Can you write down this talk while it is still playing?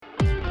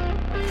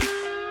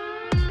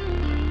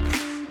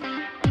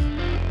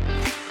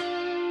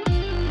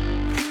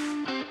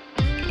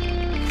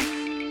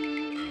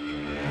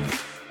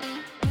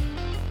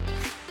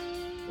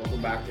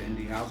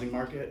housing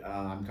market.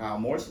 I'm Kyle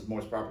Morris with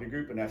Morris Property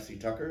Group and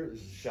FC Tucker. This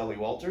is Shelly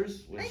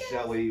Walters with Hi, guys.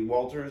 Shelly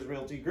Walters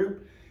Realty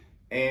Group.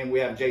 And we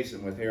have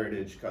Jason with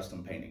Heritage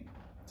Custom Painting.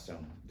 So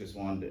just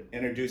wanted to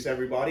introduce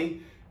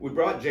everybody. We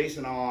brought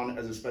Jason on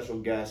as a special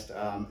guest,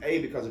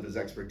 because of his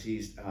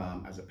expertise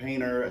as a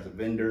painter, as a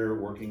vendor,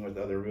 working with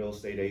other real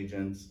estate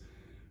agents.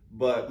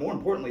 But more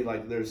importantly,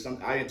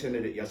 I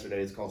attended it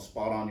yesterday. It's called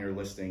Spot On Your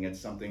Listing.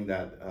 It's something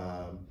that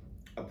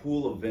a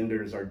pool of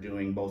vendors are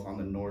doing both on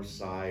the north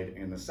side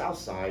and the south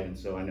side. And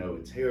so I know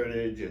it's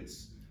Heritage,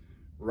 it's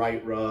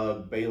Right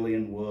Rug, Bailey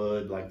and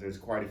Wood. There's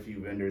quite a few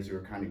vendors who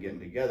are kind of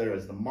getting together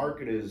as the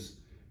market is,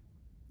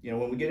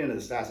 when we get into the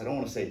stats, I don't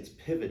want to say it's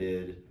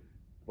pivoted,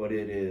 but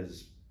it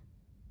is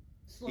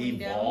Slowing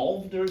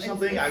evolved down. or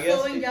something. It's I guess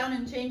slowing down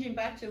and changing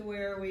back to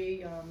where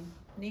we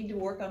need to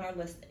work on our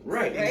listings.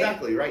 Right,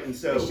 exactly, right. And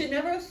so we should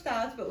never have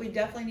stopped, but we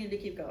definitely need to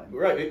keep going.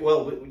 Right.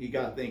 Well, you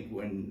got to think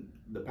when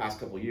the past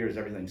couple of years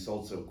everything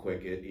sold so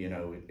quick.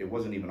 It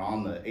wasn't even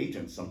on the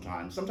agents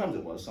sometimes. Sometimes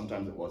it was.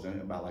 Sometimes it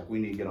wasn't. About we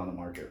need to get on the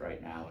market right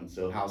now. And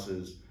so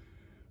houses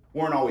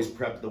weren't always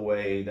prepped the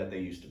way that they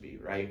used to be,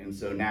 right? And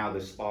so now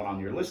this Spot On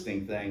Your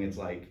Listing thing, it's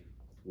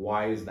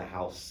why is the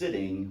house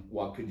sitting?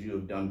 What could you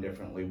have done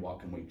differently?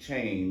 What can we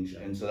change?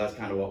 And so that's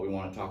kind of what we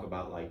want to talk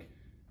about.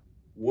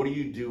 What do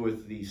you do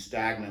with these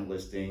stagnant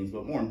listings?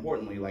 But more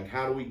importantly,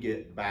 how do we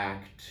get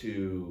back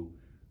to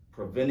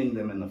preventing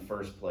them in the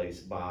first place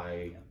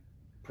by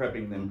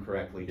prepping them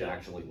correctly to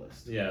actually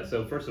list? Yeah,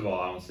 so first of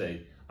all, I want to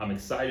say I'm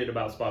excited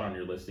about Spot On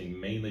Your Listing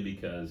mainly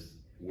because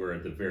we're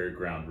at the very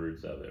ground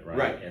roots of it, right?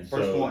 Right, and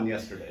first so, one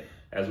yesterday.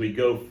 As we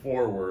go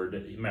forward,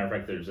 matter of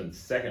fact, there's a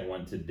second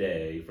one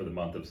today for the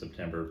month of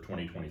September of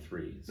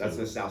 2023. So That's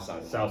the south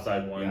side one. South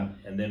side one, Yeah.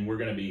 And then we're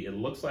going to be, it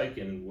looks like,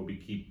 and we'll be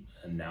keep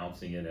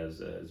announcing it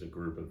as a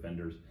group of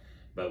vendors,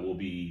 but we'll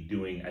be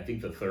doing, I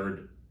think, the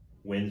third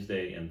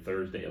Wednesday and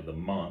Thursday of the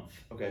month.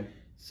 Okay.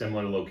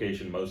 Similar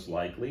location, most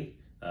likely.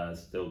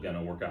 Still going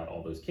to work out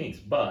all those kinks,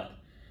 but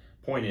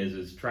point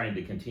is trying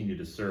to continue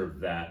to serve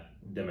that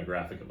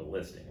demographic of a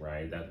listing,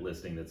 right? That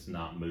listing that's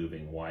not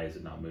moving. Why is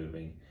it not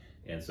moving?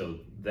 And so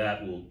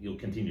you'll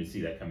continue to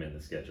see that come in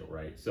the schedule,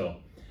 right? So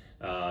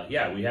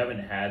we haven't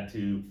had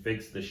to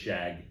fix the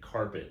shag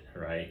carpet,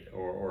 right?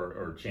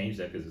 Or change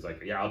that because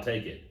it's I'll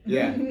take it.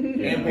 Yeah,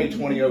 and pay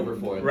 20 over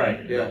for it.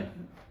 Right. Yeah. Right.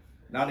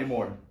 Not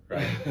anymore.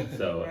 Right.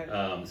 So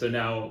Right. So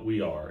now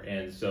we are,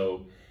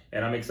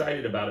 and I'm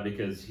excited about it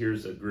because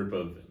here's a group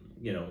of,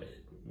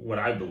 what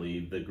I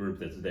believe the group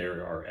that's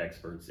there are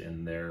experts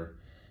in their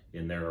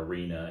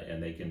arena,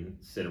 and they can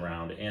sit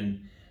around,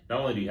 and not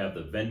only do you have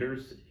the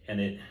vendors,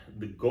 and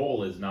the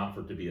goal is not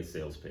for it to be a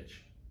sales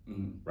pitch,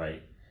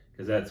 right?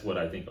 Because that's what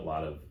I think a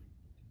lot of,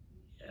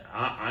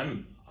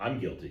 I'm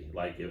guilty.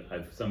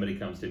 If somebody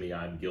comes to me,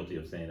 I'm guilty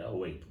of saying, oh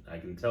wait, I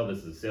can tell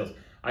this is sales.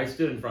 I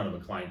stood in front of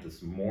a client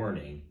this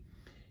morning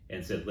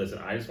and said, listen,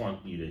 I just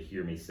want you to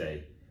hear me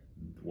say,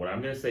 what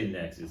I'm going to say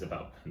next is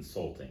about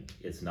consulting.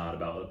 It's not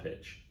about a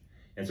pitch.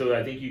 And so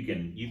I think you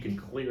can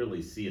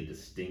clearly see a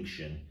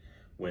distinction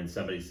when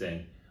somebody's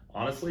saying,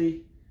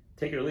 honestly,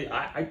 take it or leave.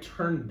 I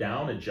turned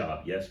down a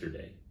job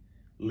yesterday.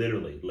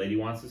 Literally, lady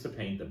wants us to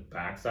paint the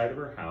backside of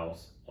her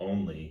house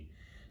only,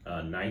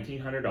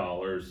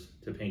 $1,900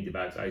 to paint the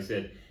backside. I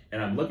said,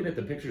 and I'm looking at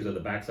the pictures of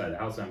the backside of the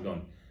house, and I'm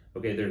going,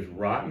 okay, there's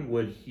rotten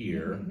wood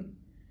here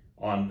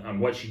on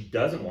what she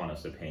doesn't want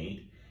us to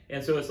paint.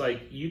 And so it's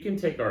you can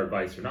take our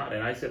advice or not.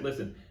 And I said,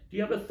 listen, do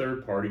you have a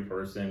third party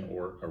person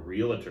or a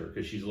realtor?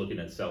 Because she's looking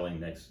at selling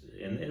next,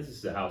 and this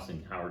is a house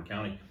in Howard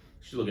County.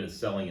 She's looking at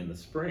selling in the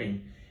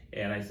spring.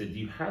 And I said, do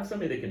you have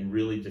somebody that can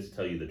really just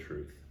tell you the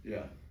truth?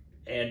 Yeah.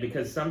 And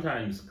because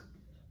sometimes,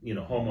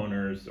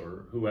 homeowners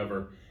or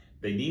whoever,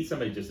 they need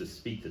somebody just to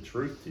speak the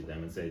truth to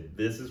them and say,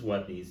 this is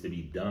what needs to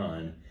be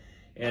done.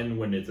 And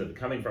when it's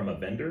coming from a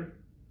vendor,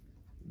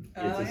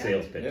 it's a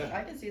sales pitch. Yeah.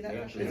 I can see that.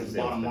 Yeah, For sure. there's a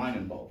bottom line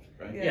involved,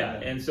 right? Yeah,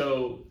 and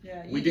so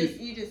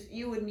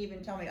you wouldn't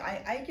even tell me.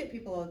 I get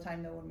people all the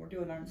time though when we're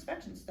doing our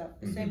inspection stuff,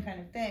 the same kind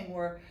of thing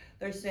where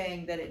they're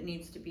saying that it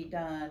needs to be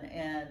done,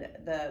 and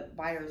the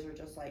buyers are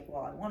just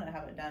well, I want to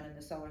have it done, and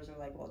the sellers are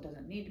well, it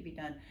doesn't need to be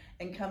done,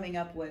 and coming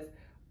up with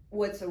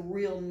what's a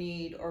real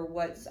need or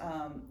what's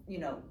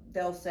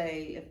they'll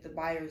say if the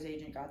buyer's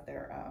agent got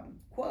their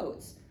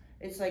quotes,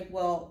 it's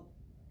well,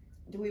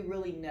 do we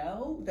really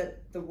know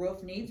that the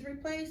roof needs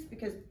replaced?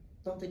 Because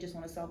don't they just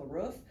want to sell the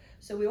roof?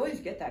 So we always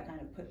get that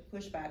kind of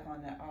pushback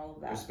on all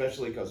of that.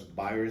 Especially because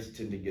buyers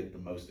tend to get the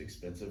most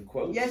expensive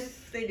quotes. Yes,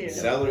 they do.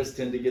 Sellers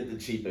tend to get the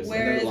cheapest.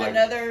 Whereas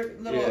another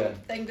little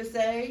thing to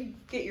say,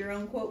 get your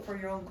own quote for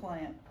your own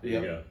client.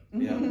 Yeah.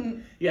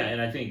 Yeah,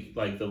 and I think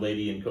the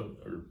lady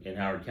in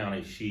Howard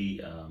County,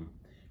 she's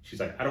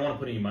like, I don't want to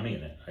put any money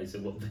in it. I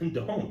said, well, then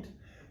don't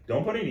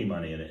put any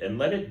money in it and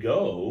let it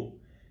go.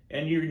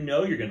 And you're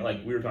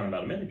gonna, we were talking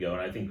about a minute ago, and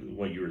I think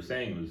what you were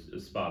saying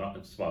was spot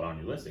on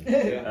your listing.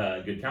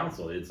 Good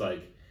counsel. It's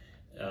if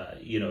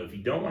you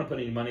don't want to put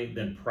any money,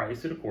 then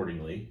price it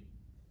accordingly.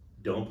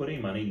 Don't put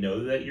any money.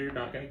 Know that you're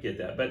not going to get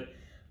that.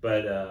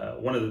 But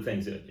one of the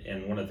things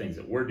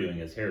that we're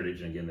doing as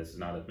Heritage, and again, this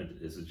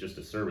is just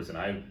a service, and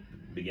I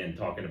began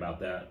talking about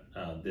that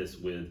this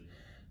with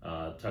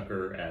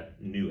Tucker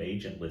at new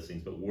agent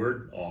listings, but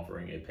we're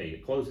offering a pay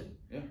at closing.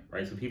 Yeah.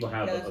 Right. So people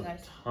have Yeah, a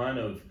nice. ton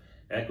of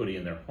equity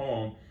in their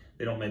home.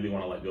 They don't maybe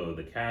want to let go of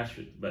the cash,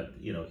 but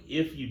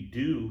if you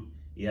do,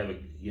 you have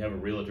a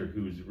realtor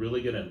who's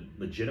really going to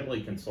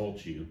legitimately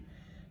consult you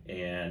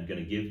and going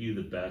to give you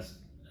the best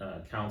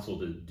counsel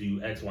to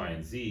do X, Y,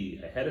 and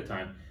Z ahead of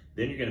time.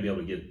 Then you're going to be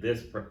able to get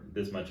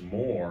this much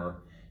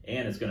more,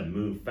 and it's going to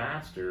move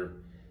faster.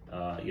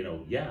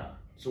 Yeah.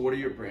 So what are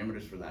your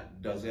parameters for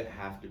that? Does it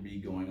have to be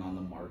going on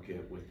the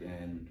market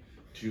within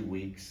 2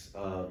 weeks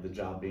of the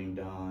job being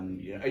done?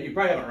 You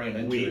probably haven't ran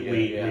into it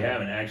yet. We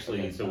haven't actually.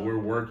 Okay. So we're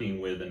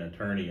working with an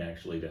attorney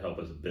actually to help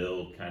us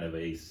build kind of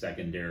a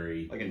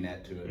secondary, like a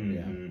net to it.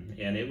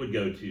 Mm-hmm. And it would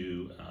go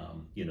to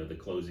the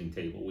closing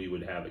table. We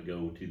would have it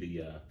go to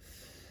the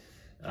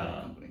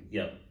Title company.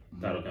 Yep,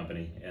 title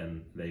company,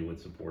 and they would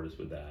support us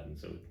with that. And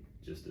so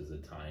just as a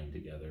tying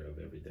together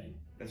of everything.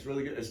 That's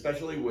really good,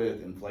 especially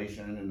with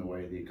inflation and the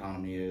way the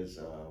economy is,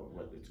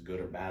 whether it's good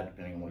or bad,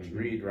 depending on what you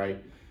read,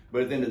 right?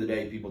 But at the end of the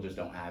day, people just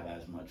don't have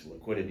as much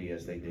liquidity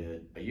as they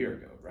did a year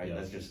ago, right? Yeah.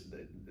 That's just,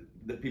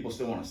 the people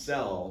still want to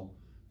sell,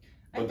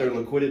 I but their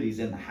think- liquidity's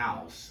in the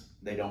house.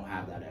 They don't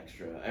have that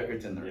extra,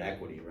 it's in their Yeah.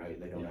 equity, right?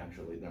 They don't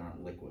they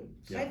aren't liquid.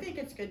 I think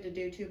it's good to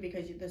do too,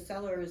 because the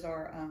sellers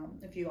are,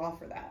 if you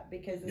offer that,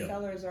 because the Yeah.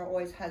 sellers are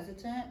always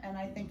hesitant, and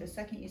I think the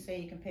second you say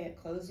you can pay at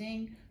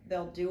closing,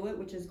 they'll do it,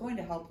 which is going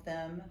to help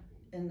them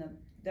in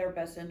their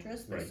best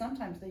interest, but Right.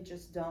 sometimes they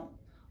just don't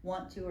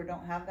want to or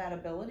don't have that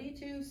ability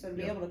to, so to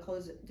be Yeah. able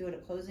to do it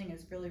at closing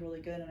is really,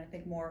 really good, and I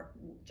think more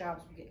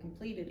jobs will get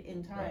completed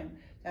in time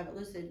to have it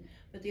listed.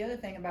 But the other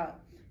thing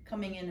about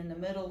coming in the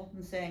middle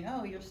and saying,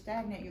 oh, you're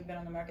stagnant, you've been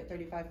on the market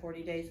 35,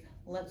 40 days,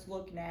 let's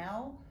look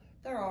now,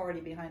 they're already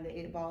behind the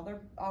 8 ball.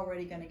 They're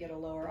already going to get a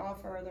lower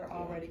offer. They're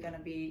already going to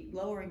be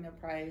lowering their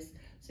price.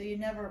 So you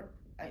never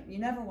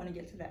want to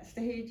get to that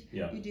stage.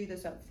 Yeah. You do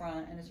this up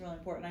front, and it's really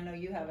important. I know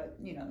you have a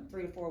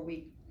 3 to 4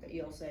 week that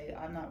you'll say,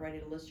 I'm not ready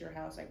to list your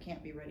house. I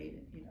can't be ready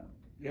to,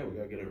 Yeah, we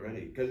gotta get it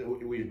ready, because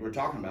we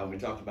talked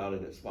about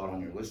it at Spot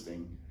on Your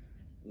Listing.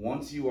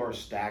 Once you are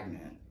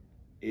stagnant,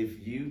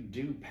 if you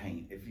do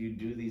paint, if you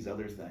do these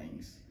other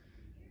things,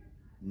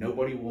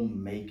 nobody will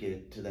make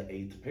it to the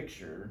 8th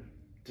picture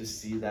to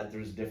see that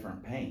there's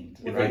different paint.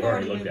 If they've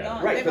already looked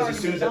at it. Right, They've because as already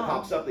soon as moved it on.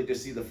 pops up, they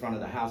just see the front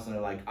of the house and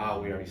they're like,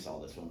 oh, we already saw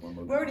this one. We're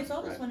moving We already on,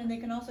 saw this right? one, and they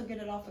can also get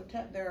it off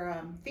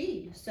their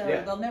feed, so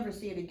Yeah. they'll never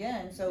see it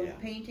again. So Yeah.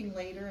 painting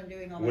later and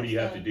doing all What that do you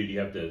have stuff. to do? Do you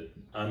have to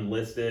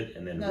unlist it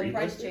and then No, relist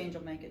price it? change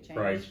will make it change.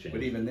 Price change.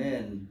 But even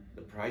then,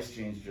 the price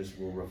change just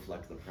will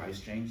reflect the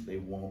price change. They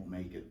won't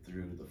make it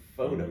through the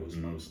photos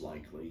Mhm. most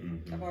likely.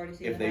 Mhm. I've already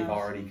seen If the they've house.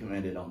 already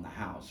commented on the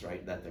house,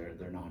 right, that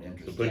they're not So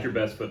interested. put your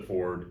best foot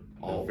forward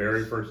the Always.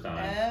 very first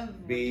time.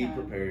 Every Be time.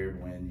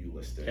 prepared when you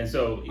list it. And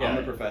so, I'm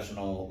the yeah,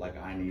 professional, like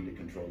I need to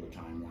control the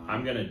timeline.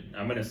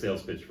 I'm gonna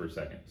sales pitch for a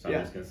second. So I'm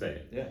Yeah. just gonna say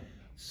it. Yeah.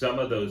 Some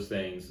of those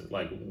things,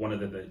 like one of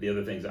the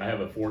other things, I have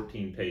a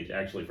 14 page,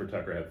 actually for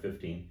Tucker I have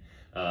 15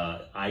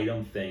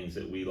 item things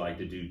that we like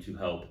to do to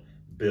help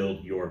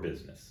build your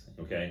business.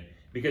 Okay,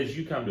 because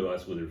you come to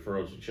us with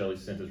referrals, Shelly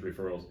sent us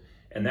referrals,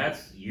 and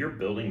you're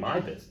building my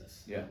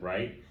business. Yeah.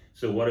 Right.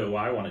 So what do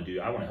I want to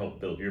do? I want to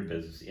help build your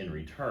business in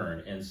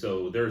return. And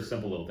so there's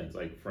simple little things,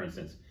 like for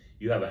instance,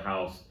 you have a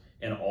house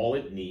and all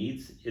it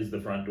needs is the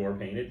front door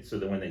painted, so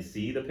that when they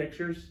see the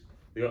pictures,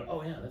 they go,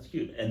 oh yeah, that's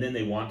cute. And then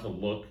they want to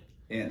look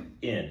in,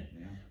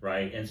 Yeah.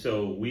 right? And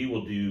so we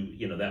will do,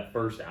 that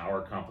first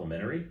hour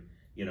complimentary,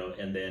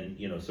 and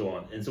then, so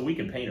on. And so we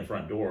can paint a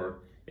front door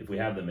if we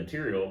have the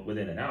material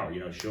within an hour,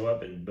 show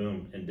up and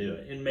boom and do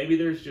it. And maybe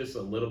there's just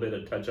a little bit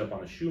of touch up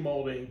on a shoe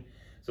molding.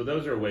 So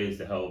those are ways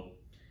to help,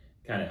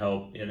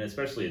 and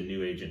especially a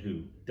new agent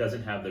who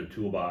doesn't have their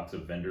toolbox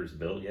of vendors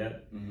built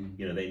yet.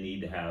 Mm-hmm. They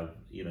need to have,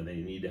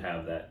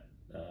 that,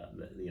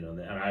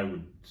 and I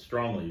would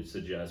strongly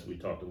suggest, we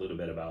talked a little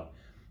bit about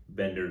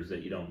vendors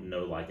that you don't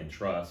know, like, and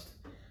trust.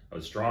 I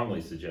would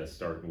strongly suggest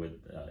starting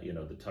with,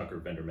 the Tucker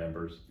vendor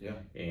members. Yeah.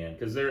 And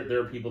because there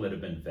are people that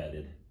have been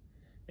vetted,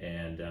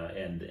 and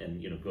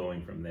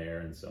going from there,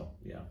 and so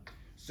yeah.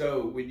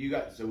 So we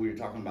were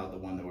talking about the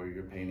one where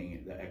you're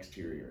painting the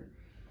exterior.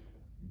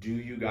 Do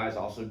you guys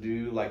also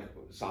do like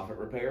soffit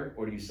repair,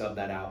 or do you sub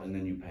that out and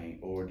then you paint,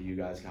 or do you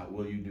guys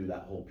will you do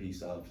that whole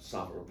piece of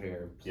soffit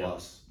repair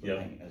plus the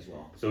paint as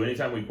well? So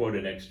anytime we quote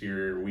an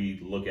exterior, we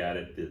look at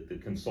it. The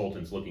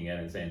consultant's looking at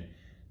it and saying,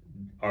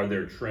 are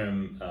there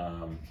trim?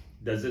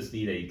 Does this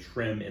need a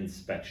trim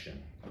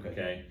inspection?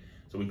 Okay.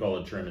 So we call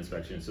it trim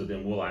inspection. So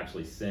then we'll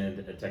actually send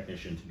a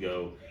technician to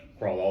go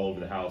crawl all over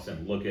the house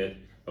and look at,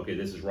 okay,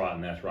 this is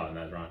rotten, that's rotten,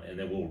 that's rotten. And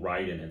then we'll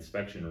write an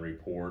inspection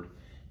report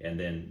and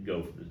then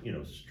go,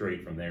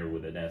 straight from there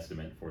with an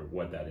estimate for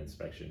what that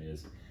inspection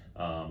is.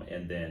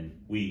 And then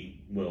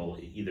we will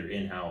either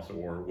in-house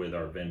or with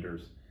our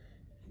vendors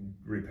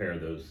repair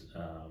those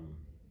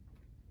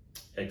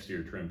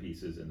exterior trim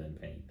pieces and then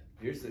paint.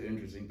 Here's the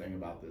interesting thing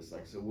about this.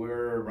 So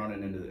we're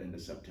running into the end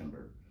of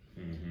September.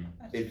 Mm-hmm.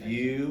 That's If crazy.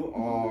 you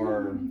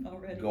are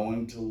Already.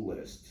 going to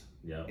list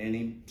Yeah.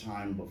 any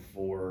time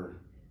before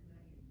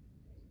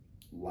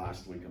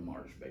last week of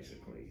March,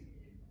 basically,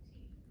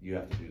 you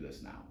have to do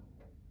this now.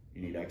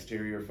 You need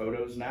exterior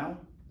photos now,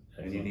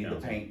 and you need the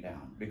paint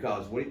down.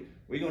 Because what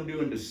are you gonna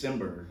do in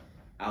December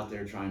out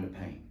there trying to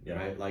paint,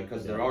 right? Like,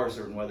 because there are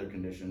certain weather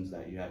conditions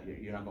that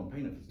you're not gonna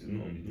paint if it's too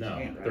cold. You just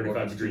can't, right?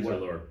 35 degrees or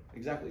lower.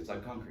 Exactly, it's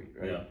like concrete,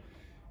 right? Yeah.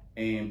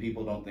 And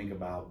people don't think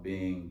about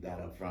being that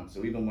upfront.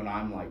 So even when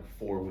I'm like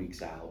 4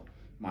 weeks out,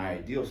 my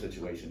ideal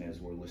situation is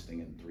we're listing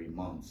in 3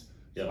 months.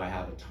 So I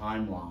have a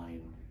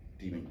timeline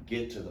to even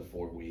get to the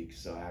 4 weeks.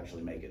 So I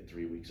actually make it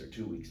 3 weeks or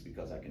 2 weeks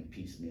because I can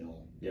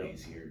piecemeal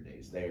days here,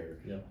 days there.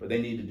 But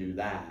they need to do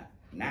that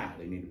now.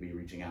 They need to be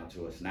reaching out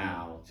to us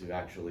now to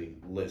actually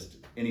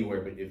list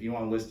anywhere. But if you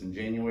want to list in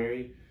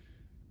January,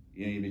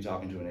 you need to be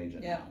talking to an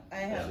agent now. I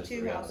have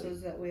 2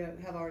 houses that we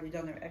have already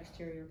done their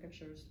exterior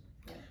pictures.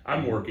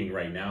 I'm working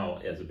right now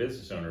as a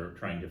business owner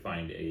trying to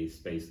find a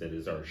space that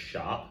is our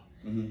shop.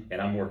 And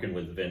I'm working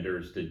with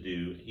vendors to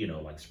do,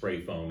 like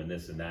spray foam and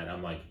this and that.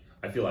 I'm like,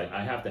 I feel like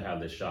I have to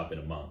have this shop in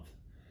a month.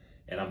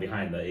 And I'm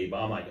behind the 8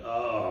 ball. I'm like,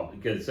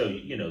 because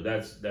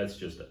that's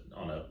just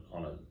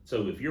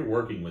so if you're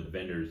working with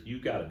vendors,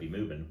 you've got to be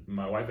moving.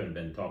 My wife and I have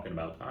been talking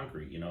about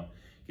concrete,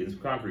 getting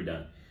some concrete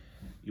done.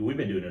 We've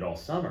been doing it all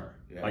summer.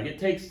 Like it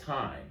takes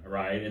time,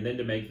 right? And then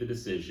to make the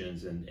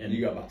decisions and you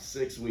got about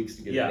 6 weeks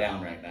to get it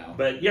down right now.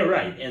 But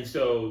right. And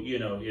so,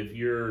 if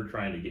you're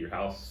trying to get your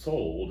house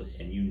sold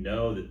and you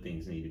know that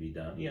things need to be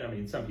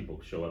done, some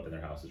people show up and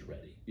their house is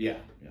ready. Yeah.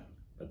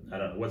 But I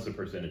don't know, what's the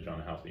percentage on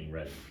a house being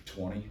ready?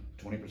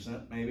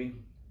 20% maybe.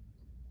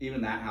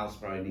 Even that house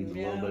probably needs a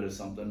little bit of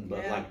something,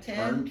 but like 10,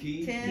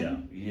 turnkey,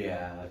 10.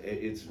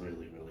 It's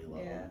really low.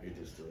 It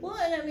just is. Well,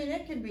 and I mean,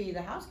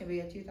 the house can be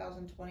a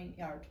 2020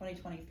 or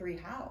 2023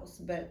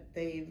 house, but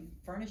they've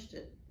furnished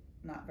it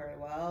not very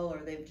well,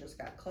 or they've just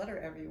got clutter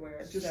everywhere.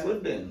 It's just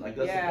lived in, like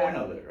that's the point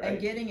of it, right?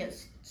 And getting it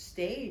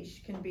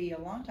staged can be a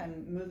long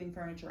time. Moving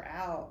furniture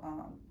out,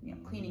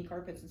 cleaning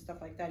carpets and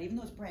stuff like that. Even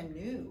though it's brand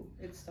new,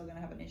 it's still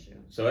gonna have an issue.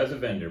 So as a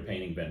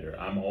painting vendor,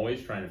 I'm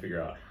always trying to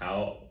figure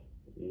out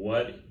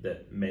what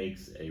that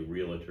makes a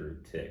realtor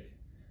tick.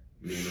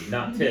 Meaning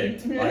not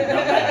ticked, like not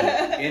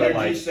mad, energy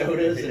like,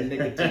 sodas and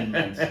nicotine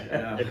mints.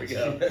 There we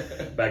go.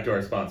 Back to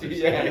our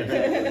sponsors.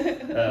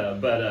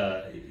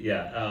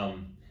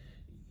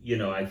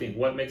 I think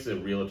what makes a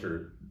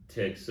realtor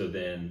tick, so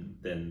then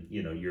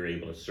you're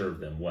able to serve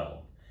them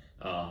well,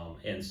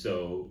 and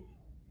so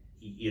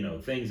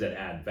things that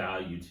add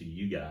value to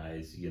you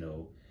guys.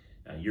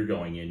 You're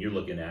going in, you're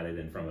looking at it,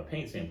 and from a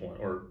paint standpoint,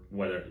 or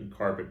whether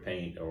carpet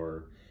paint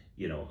or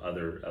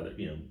other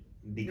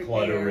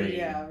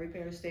decluttering,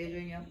 repair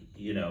staging,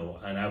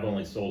 and I've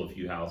only sold a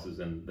few houses,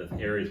 and the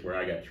areas where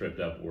I got tripped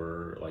up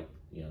were like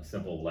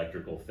simple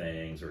electrical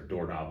things, or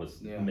doorknob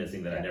was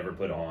missing that I never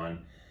put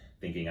on,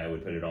 thinking I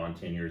would put it on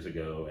 10 years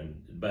ago,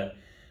 but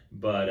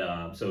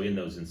so in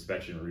those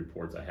inspection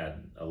reports I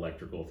had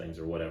electrical things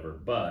or whatever,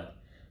 but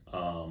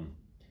I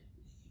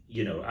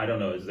don't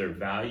know, is there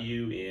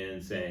value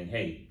in saying,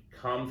 hey,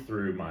 come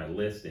through my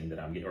listing that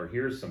I'm getting, or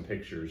here's some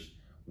pictures,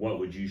 what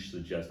would you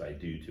suggest I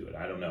do to it?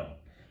 I don't know.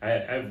 I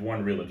have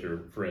one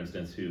realtor, for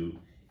instance, who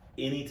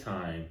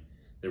anytime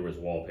there was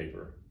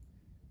wallpaper,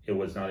 it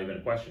was not even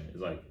a question.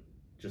 It's like,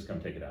 just come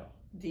take it out.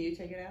 Do you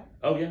take it out?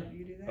 Oh yeah.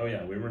 You do that? Oh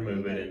yeah, we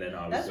remove it, and then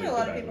obviously. That's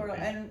what a lot of people are.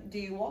 And do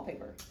you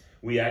wallpaper?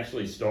 We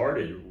actually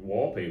started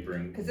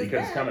wallpapering because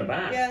it's coming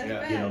back.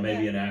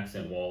 Maybe an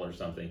accent wall or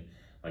something,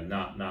 like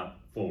not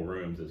full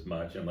rooms as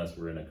much, unless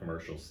we're in a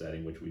commercial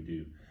setting, which we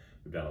do.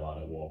 We've done a lot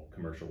of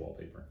commercial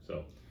wallpaper.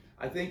 So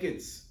I think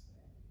it's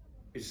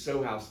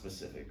so house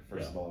specific,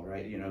 first of all,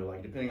 right?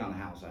 Like depending on the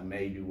house, I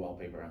may do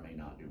wallpaper, I may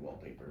not do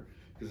wallpaper,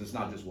 because it's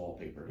not just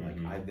wallpaper. Like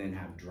I then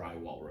have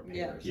drywall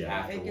repairs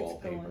after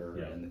wallpaper,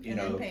 and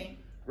then paint.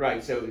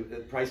 Right. So the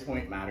price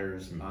point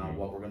matters,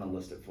 what we're going to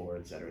list it for,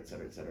 et cetera, et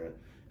cetera, et cetera.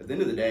 At the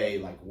end of the day,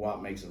 like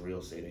what makes a real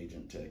estate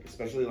agent tick,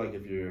 especially like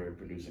if you're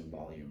producing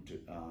volume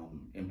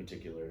in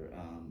particular,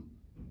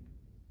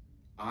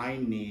 I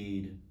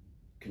need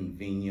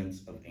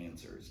convenience of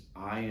answers.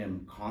 I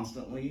am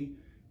constantly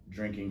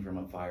drinking from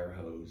a fire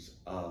hose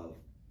of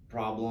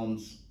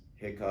problems,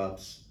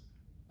 hiccups,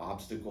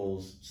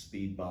 obstacles,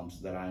 speed bumps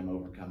that I'm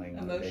overcoming.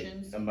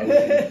 Emotions,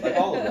 like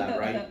all of that,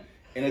 right?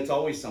 And it's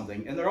always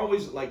something, and they're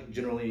always like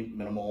generally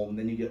minimal, and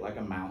then you get like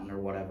a mountain or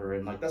whatever,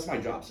 and like that's my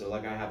job, so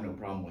like I have no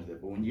problem with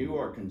it. But when you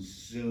are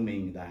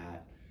consuming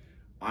that,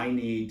 I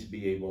need to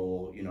be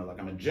able, like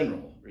I'm a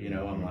general,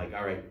 I'm like,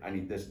 all right, I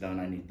need this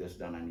done, I need this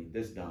done, I need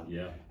this done.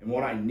 Yeah. And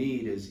what I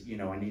need is,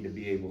 I need to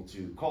be able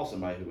to call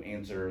somebody who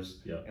answers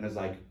and is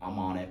like, I'm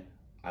on it.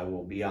 I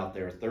will be out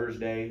there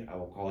Thursday. I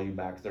will call you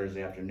back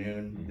Thursday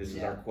afternoon. This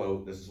is our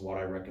quote. This is what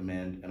I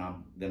recommend. And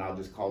then I'll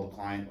just call the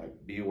client, like,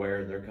 be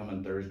aware they're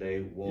coming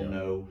Thursday. We'll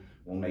know.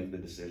 We'll make the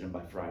decision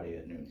by Friday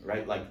at noon,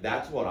 right? Like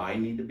that's what I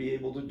need to be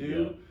able to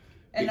do.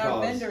 And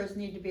our Because- vendors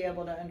need to be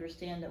able to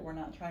understand that we're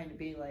not trying to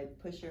be like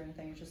pushy or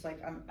anything. It's just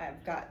like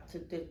I've got to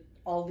get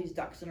all these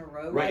ducks in a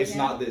row. Right, it's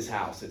now. not this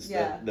house, it's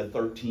Yeah. the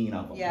 13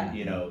 of them, Yeah.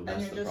 you know, And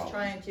that's you're the just problem.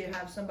 trying to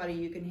have somebody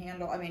you can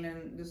handle. I mean,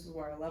 and this is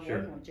where I love Sure.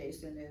 working with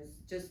Jason, is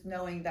just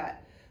knowing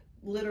that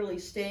literally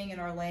staying in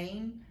our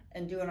lane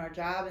and doing our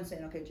job and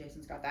saying, okay,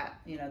 Jason's got that,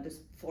 you know,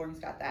 this flooring's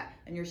got that,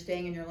 and you're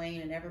staying in your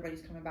lane and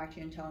everybody's coming back to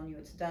you and telling you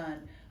it's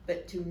done,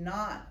 but to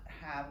not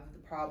have the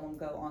problem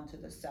go on to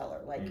the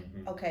seller. Like,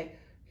 okay,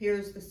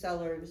 here's the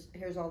sellers,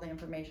 here's all the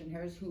information,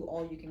 here's who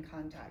all you can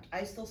contact.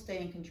 I still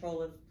stay in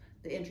control of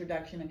the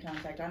introduction and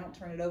contact. I don't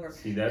turn it over.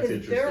 See, that's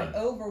Because interesting. they're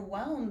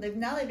overwhelmed.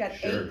 They've got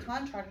Sure. 8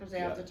 contractors they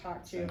have to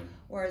talk to. Same.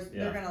 Whereas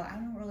Yeah. they're gonna, I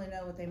don't really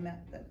know what they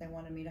meant that they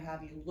wanted me to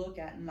have you look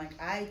at. And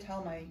like, I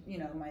tell my, you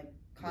know, my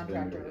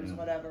contractors, yeah.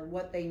 whatever,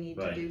 what they need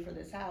Right. to do for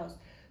this house.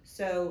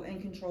 So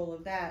in control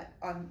of that,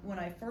 when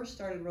I first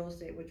started real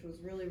estate, which was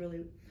really,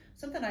 really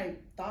something I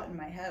thought in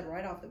my head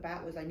right off the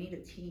bat was I need a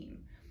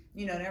team.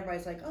 You know, and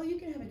everybody's like, oh, you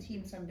can have a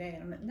team someday.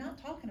 And I'm not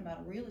talking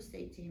about a real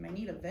estate team. I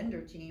need a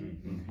vendor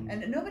team. Mhm.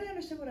 And nobody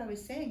understood what I was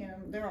saying,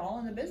 and they're all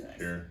in the business.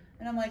 Sure.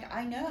 And I'm like,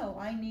 I know,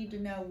 I need to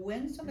know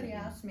when somebody Mhm.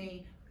 asks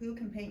me who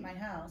can paint my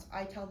house,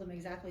 I tell them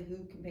exactly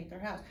who can paint their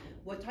house.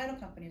 What title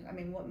companies, I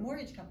mean, what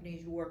mortgage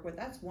companies you work with,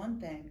 that's one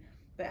thing.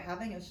 But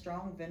having a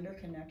strong vendor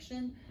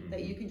connection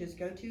that you can just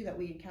go to, that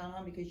we can count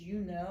on because you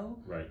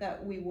know Right.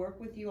 that we work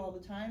with you all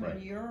the time Right.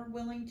 and you're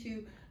willing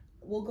to,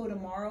 we'll go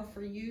tomorrow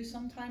for you.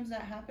 Sometimes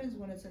that happens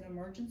when it's an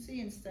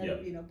emergency instead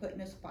of, you know, putting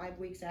us 5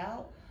 weeks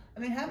out. I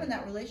mean, having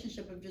that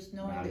relationship of just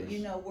knowing that, you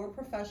know, we're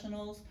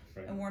professionals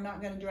Right. and we're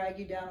not gonna drag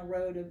you down a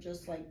road of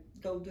just like,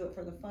 go do it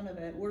for the fun of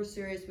it. We're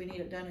serious, we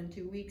need it done in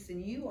 2 weeks,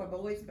 and you have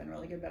always been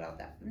really good about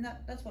that. And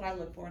that's what I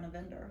look for in a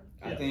vendor.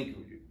 I think,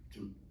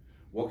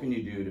 what can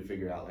you do to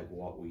figure out like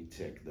what we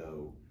tick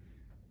though?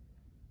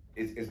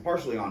 It's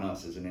partially on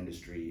us as an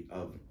industry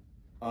of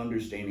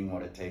understanding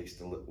what it takes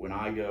to, when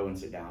I go and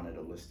sit down at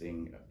a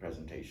listing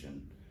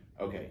presentation,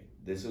 okay,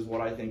 this is what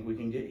I think we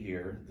can get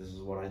here, this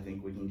is what I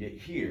think we can get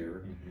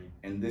here,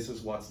 and this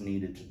is what's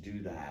needed to do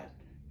that.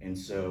 And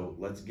so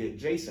let's get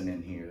Jason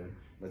in here,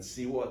 let's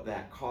see what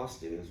that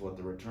cost is, what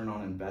the return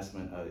on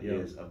investment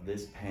is of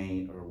this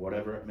paint or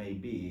whatever it may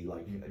be,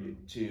 like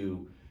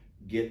to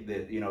get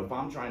the, you know, if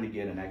I'm trying to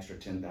get an extra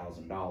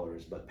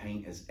 $10,000 but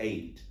paint is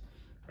 8,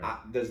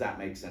 does that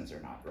make sense or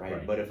not,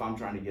 right? But if I'm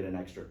trying to get an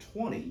extra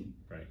 20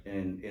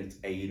 and it's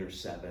 8 or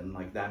 7,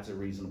 like that's a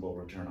reasonable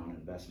return on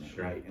investment,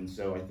 right? And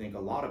so I think a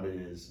lot of it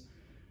is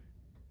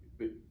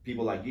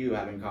people like you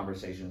having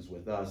conversations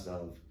with us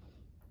of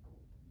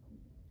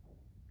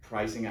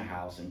pricing a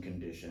house in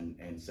condition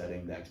and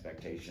setting the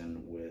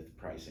expectation with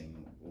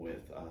pricing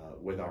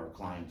with our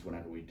clients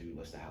whenever we do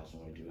list a house,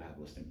 when we do have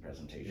listing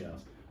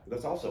presentations. But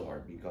that's also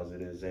hard because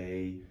it is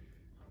I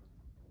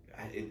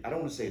don't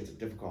want to say it's a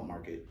difficult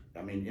market.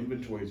 I mean,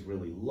 inventory is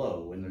really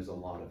low and there's a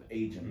lot of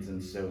agents.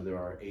 And so there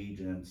are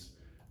agents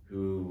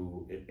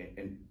who,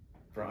 and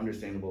for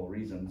understandable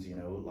reasons, you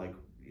know, like,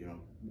 you know,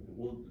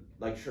 we'll,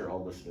 like, sure,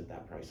 I'll list it at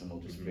that price and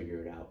we'll just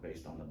figure it out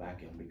based on the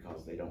back end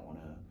because they don't want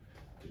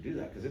to do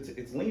that. Because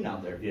it's lean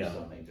out there for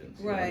some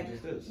agents. Right. You know, it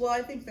just is. Well,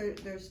 I think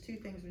there's 2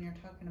 things when you're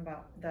talking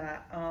about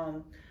that.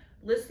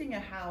 Listing a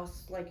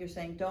house, like you're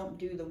saying, don't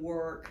do the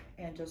work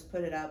and just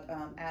put it up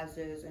as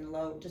is and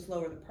just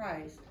lower the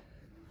price.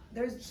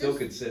 There's Still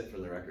could sit for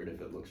the record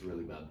if it looks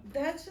really bad.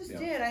 That's just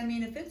it. I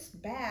mean, if it's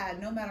bad,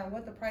 no matter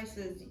what the price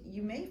is,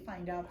 you may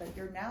find out that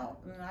you're now,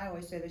 and I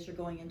always say this, you're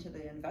going into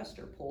the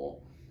investor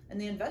pool. And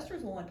the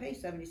investors will only pay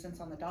 70 cents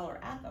on the dollar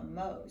at the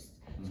most.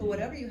 So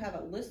whatever you have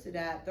it listed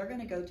at, they're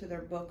gonna go to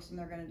their books and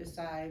they're gonna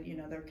decide, you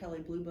know, their Kelley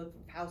Blue Book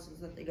of houses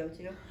that they go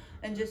to,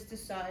 and just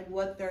decide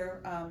what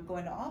they're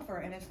going to offer.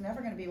 And it's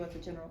never gonna be what the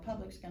general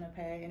public's gonna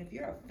pay. And if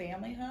you're a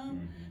family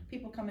home,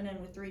 people coming in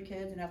with 3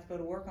 kids and have to go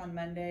to work on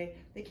Monday,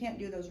 they can't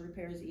do those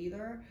repairs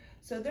either.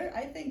 So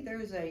I think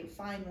there's a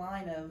fine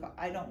line of,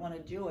 I don't wanna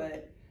do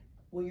it,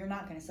 well, you're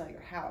not gonna sell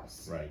your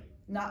house. Right.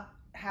 Not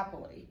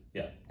happily.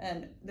 Yeah.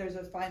 And there's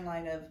a fine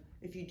line of,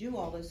 if you do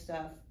all this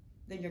stuff,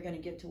 then you're going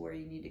to get to where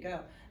you need to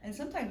go. And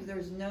sometimes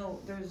there's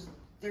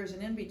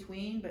an in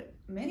between, but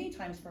many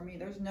times for me,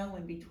 there's no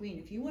in between.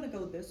 If you want to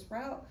go this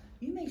route,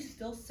 you may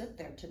still sit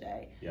there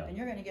today, and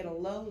you're going to get a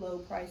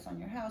low price on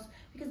your house,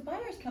 because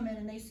buyers come in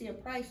and they see a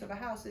price of a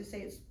house, they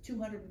say it's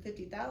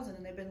 $250,000,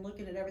 and they've been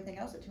looking at everything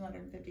else at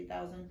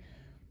 $250,000.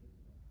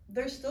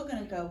 They're still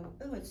going to go,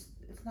 oh, it's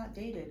not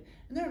dated.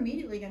 And they're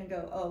immediately going to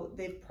go, oh,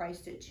 they've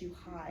priced it too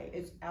high,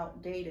 it's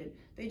outdated.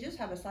 They just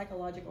have a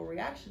psychological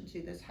reaction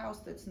to this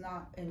house that's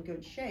not in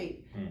good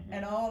shape,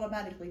 and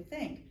automatically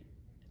think,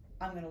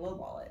 I'm going to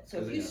lowball it. So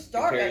if you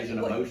start at an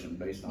emotion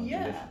based on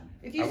condition.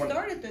 If you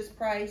start at this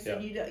price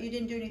and you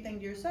didn't do anything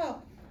to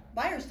yourself,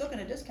 buyer's still going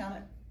to discount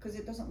it because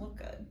it doesn't look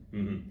good.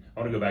 I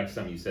want to go back to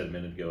something you said a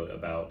minute ago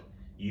about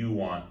you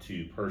want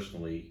to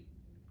personally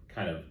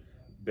kind of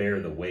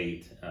bear the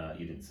weight,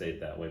 you didn't say it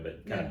that way,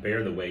 but kind of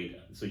bear the weight,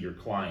 so your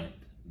client,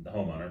 the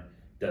homeowner,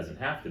 doesn't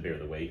have to bear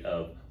the weight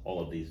of all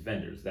of these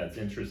vendors. That's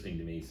interesting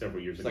to me.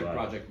 Several years It's ago, like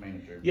project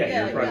manager. you're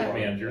Yeah, a project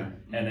yeah. manager,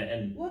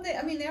 and Well,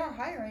 they are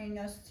hiring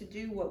us to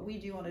do what we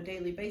do on a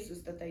daily basis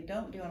that they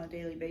don't do on a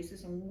daily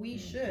basis, and we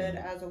should,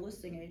 as a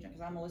listing agent,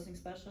 because I'm a listing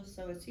specialist,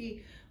 so is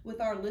he, with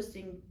our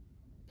listing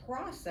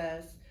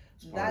process.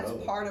 That's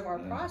part of our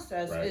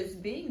process, Right. is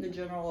being the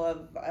general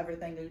of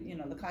everything,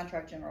 the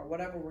contract general,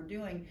 whatever we're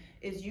doing,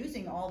 is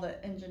using all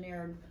the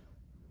engineered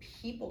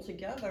people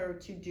together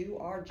to do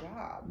our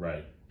job.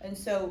 right. And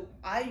so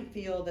I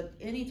feel that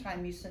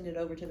anytime you send it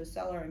over to the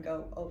seller and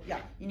go, oh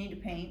yeah, you need to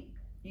paint,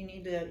 you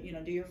need to,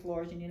 do your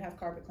floors, you need to have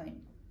carpet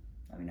cleaned.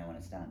 Let me know when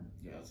it's done.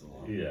 Yeah, it's a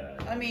lot. Yeah.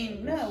 I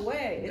mean, no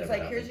way. It's never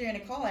like, here's happened.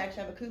 your call. I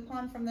actually have a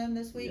coupon from them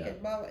this week, Yeah.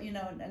 and blah,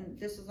 and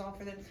this is all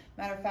for them.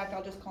 Matter of fact,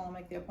 I'll just call and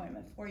make the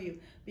appointment for you,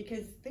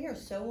 because they are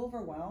so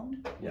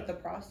overwhelmed Yeah. with the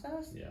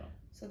process. Yeah.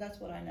 So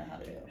that's what I know how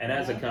to do. And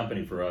as a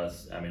company, for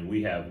us, I mean,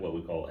 we have what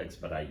we call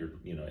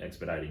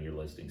expediting your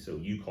listing. So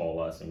you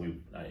call us,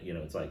 and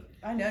it's like,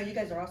 I know you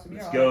guys are awesome.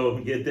 let's You're go,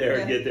 get there,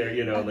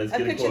 Yeah. let's I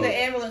get a picture quote. the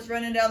ambulance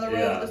running down the road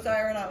Yeah. with the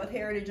siren on, with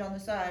Heritage on the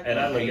side. And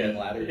I look Hanging at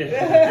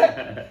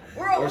ladder.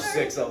 We're over Or there.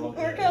 6 of them.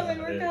 We're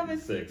coming.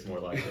 6 more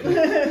likely.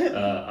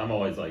 I'm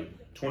always like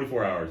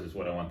 24 hours is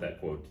what I want that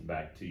quote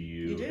back to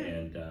you. You do.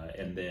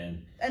 And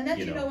then And that's,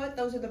 you know. what,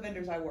 those are the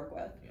vendors I work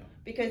with. Yeah.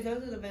 Because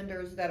those are the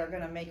vendors that are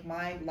gonna make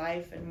my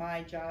life and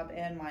my job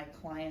and my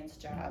clients'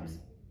 jobs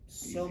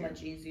so Easier.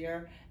 much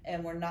easier,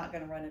 and we're not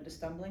gonna run into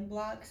stumbling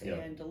blocks Yep.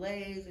 and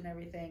delays and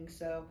everything,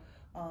 so,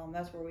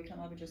 that's where we come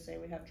up and just say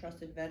we have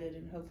trusted, vetted,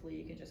 and hopefully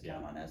you can just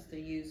count on us to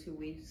use who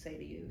we say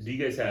to use. Do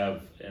you guys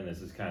have, and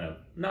this is kind of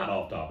not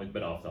off topic,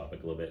 but off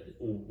topic a little bit,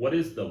 what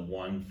is the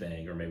one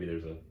thing, or maybe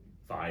there's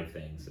 5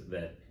 things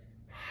that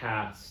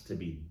has to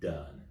be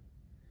done?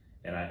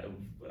 And I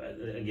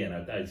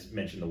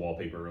mentioned the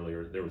wallpaper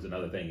earlier. There was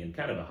another thing in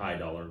kind of a high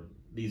dollar.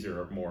 These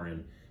are more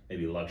in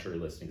maybe luxury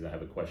listings. I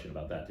have a question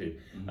about that too.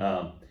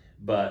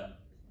 But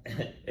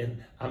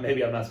and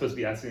maybe I'm not supposed to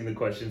be asking the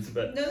questions,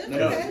 but No, that's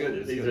No, okay. it's good.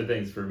 It's these good. are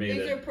things for me.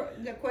 These that, are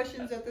the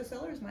questions that the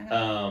sellers might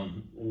have.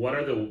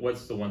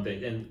 what's the one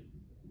thing? And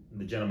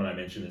the gentleman I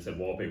mentioned that said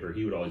wallpaper,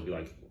 he would always be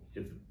like,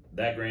 if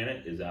that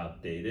granite is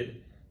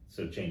outdated,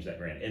 so change that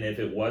granite. And if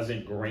it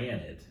wasn't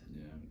granite,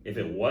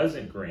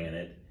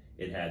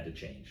 it had to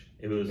change.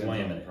 If it was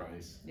Depends on the laminate,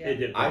 price. Yeah. it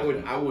did. I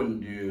wouldn't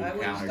do I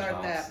wouldn't start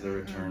countertops. that. The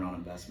return on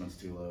investment's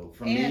too low.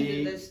 For And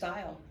me, the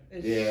style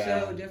is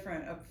Yeah. so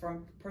different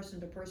from person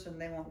to person.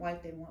 They want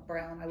white, they want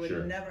brown. I would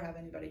Sure. never have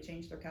anybody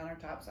change their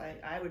countertops.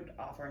 I would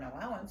offer an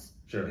allowance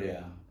Sure.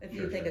 yeah, if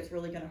Sure, you think sure. it's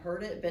really gonna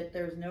hurt it, but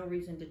there's no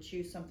reason to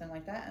choose something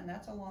like that, and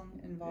that's a long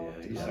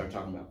involved. you start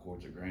talking about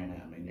quartz or granite.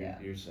 I mean, Yeah.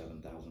 you're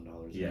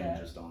 $7,000 Yeah.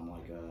 just on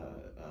like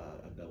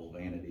a double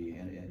vanity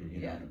and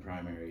Yeah. in a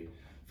primary.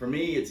 For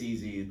me, it's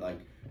easy, like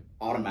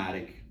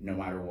automatic, no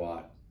matter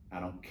what. I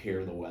don't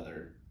care the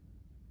weather.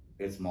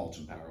 It's mulch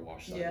and power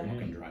wash Yeah.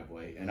 sidewalk and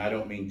driveway. And I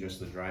don't mean just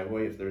the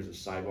driveway. If there's a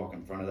sidewalk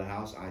in front of the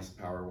house, I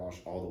power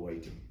wash all the way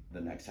to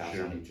the next house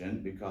Sure. on each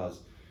end,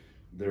 because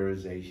there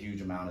is a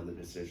huge amount of the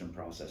decision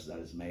process that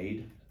is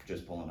made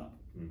just pulling up,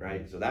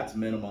 right? So that's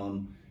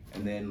minimum.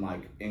 And then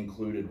like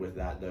included with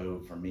that though,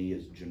 for me,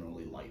 is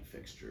generally light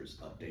fixtures,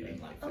 updating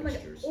light Oh my God,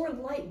 fixtures. or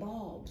light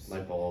bulbs.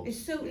 Light bulbs.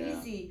 It's so yeah,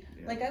 easy.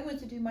 yeah. Like I went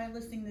to do my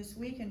listing this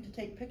weekend to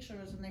take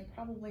pictures, and they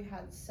probably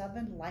had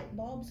 7 light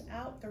bulbs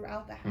out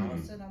throughout the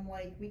house, and I'm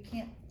like, we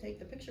can't take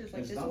the pictures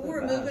like It's this. not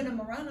We're that bad. moving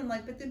them around. I'm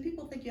like, but then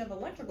people think you have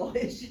electrical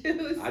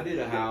issues. I did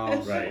a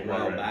house Right, a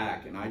while right.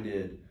 back, and I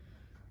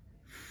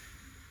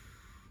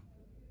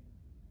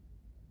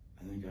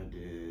think I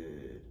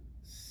did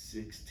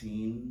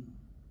 16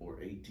 or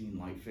 18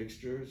 light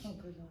fixtures Oh,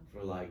 good Lord.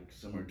 for like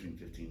somewhere between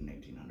 $1,500 and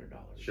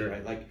 $1,800. Sure.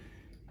 Right? Like,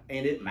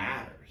 and it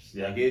matters.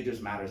 Yeah. Like it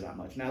just matters that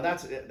much. Now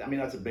that's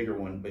a bigger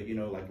one, but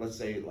like let's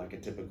say like a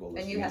typical And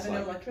listing you have is an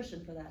like,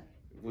 electrician for that.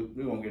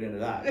 we won't get into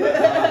that.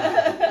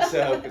 But,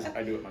 so because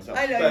I do it myself.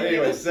 I know But you do.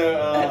 anyway, so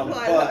That's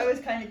why but I was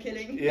kind of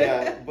kidding.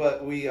 yeah,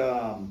 but we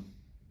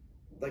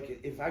like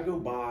if I go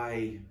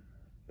by,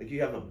 like you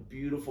have a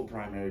beautiful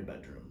primary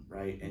bedroom,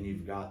 right, and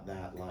you've got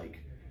that like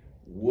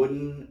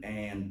wooden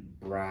and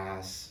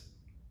brass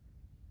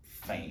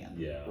fan,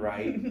 Yeah.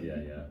 right,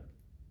 Yeah.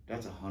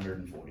 that's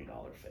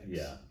 $140 fix.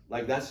 Yeah.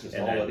 Like that's just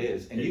And all that- it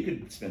is, and you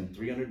could spend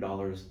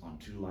 $300 on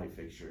 2 light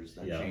fixtures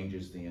that Yeah.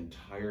 changes the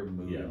entire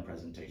mood Yeah. and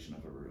presentation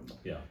of a room.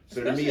 Yeah.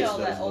 So to Especially me, it's all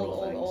those that little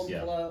old things.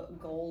 Yeah.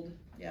 gold.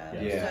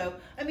 Yeah. Yeah. So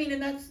I mean,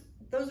 and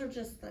those are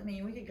just. I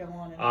mean, we could go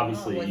on and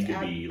Obviously, on. you could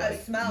be like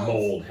smells.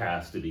 mold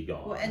has to be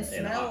gone, Well, and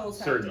smells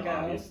have certain to go.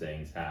 obvious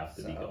things have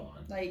to be So,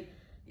 gone. Like,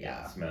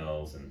 yeah.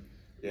 Smells and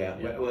Yeah,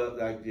 Yeah. well,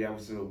 like, yeah.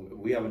 So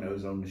we have an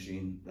ozone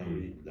machine that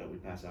we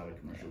pass out, a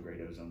commercial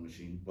grade ozone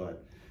machine.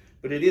 But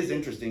it is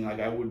interesting. Like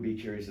I would be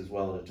curious as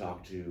well to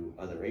talk to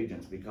other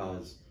agents,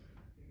 because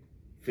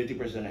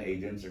 50% of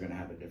agents are going to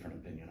have a different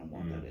opinion on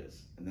what that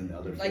is, and then the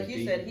other 50, Like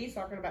you said, he's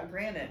talking about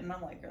granite, and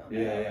I'm like, oh, no,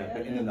 yeah.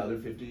 But and then the other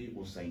 50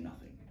 will say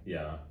nothing,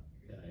 yeah.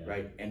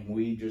 right? And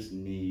we just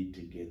need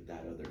to get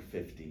that other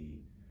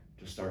 50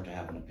 to start to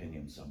have an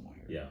opinion somewhere.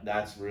 Yeah.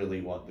 That's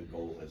really what the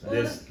goal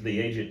is.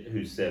 The agent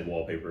who said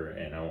wallpaper,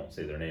 and I won't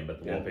say their name, but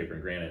the wallpaper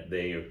and granite,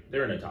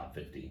 they're in the top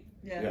 50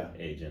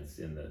 agents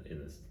in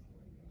the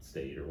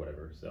state or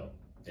whatever. So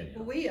anyhow.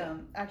 Well, we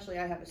actually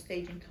I have a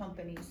staging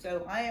company,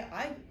 so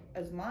I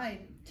as my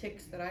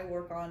ticks that I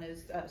work on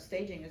is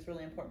staging is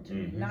really important to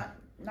me.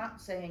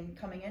 Not saying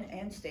coming in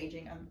and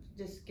staging. I'm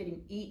just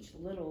getting each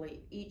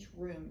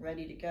room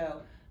ready to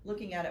go.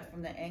 Looking at it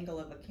from the angle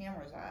of a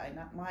camera's eye,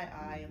 not my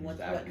eye, and what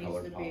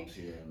needs to be.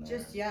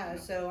 Just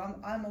so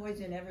I'm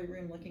always in every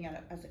room looking at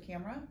it as a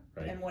camera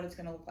and what it's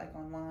going to look like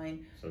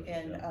online,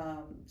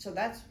 so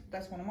that's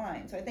one of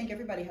mine. So I think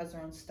everybody has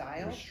their own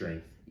style. Your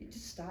strength.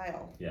 Just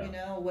style, you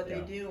know what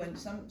they do, and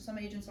some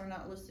agents are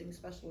not listing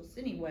specialists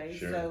anyway.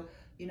 So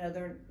you know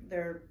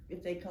they're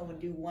if they come and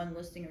do one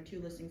listing or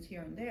two listings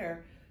here and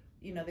there,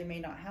 you know they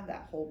may not have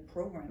that whole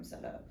program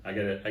set up. I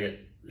get a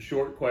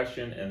short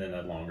question and then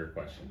a longer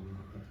question.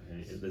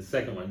 The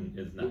second one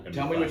is not going to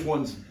tell me which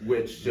one's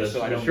which, just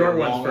so I don't the short get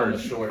ones long first. on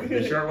the short.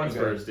 The short ones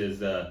first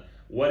is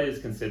what is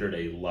considered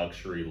a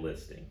luxury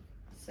listing?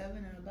 7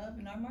 and above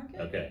in our market.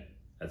 Okay,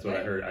 that's what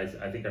I heard.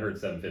 I think I heard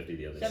 750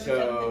 the other day.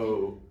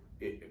 So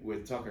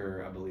with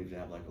Tucker, I believe to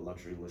have like a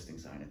luxury listing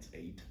sign, it's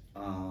 8.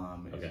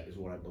 Is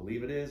what I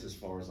believe it is as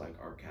far as like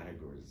our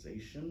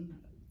categorization.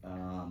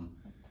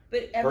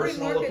 But every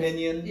personal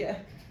opinion. Yeah.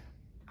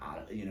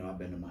 You know, I've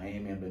been to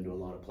Miami. I've been to a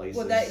lot of places.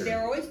 Well,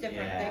 they're always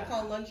different. They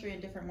call luxury in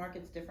different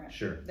markets different.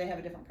 Sure. They have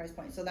a different price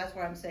point. So that's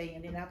why I'm saying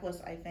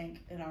Indianapolis, I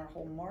think, in our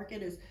whole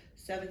market is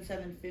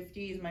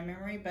 750 is my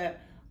memory. But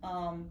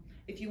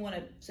if you want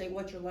to say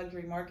what's your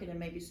luxury market and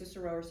maybe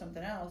Cicero or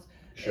something else,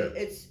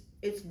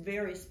 it's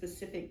very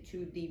specific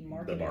to the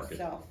market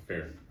itself.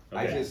 Fair.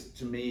 Okay.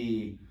 To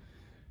me,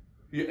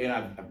 and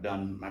I've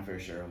done my fair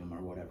share of them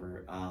or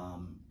whatever,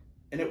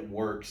 and it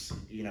works.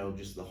 You know,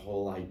 just the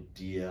whole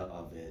idea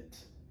of it.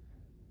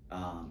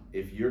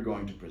 If you're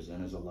going to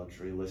present as a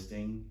luxury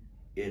listing,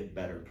 it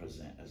better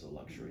present as a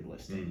luxury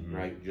listing,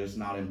 right? Just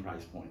not in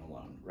price point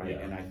alone, right?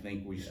 And I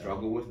think we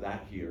struggle with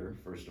that here,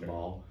 first of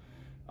all.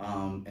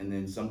 And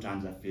then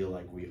sometimes I feel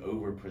like we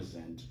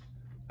over-present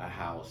a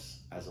house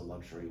as a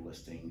luxury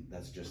listing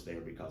that's just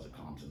there because of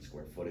comps and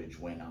square footage,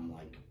 when I'm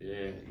like,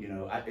 you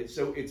know, it's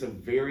a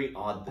very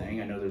odd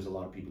thing. I know there's a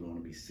lot of people who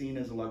want to be seen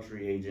as a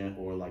luxury agent,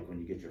 or like when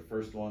you get your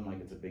first one, like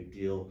it's a big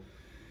deal.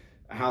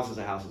 A house is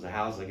a house is a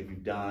house. Like if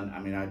you've done,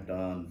 I mean, I've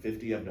done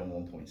 50, I've done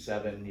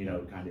 1.7, you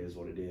know, kind of is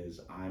what it is.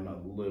 I'm a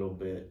little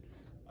bit,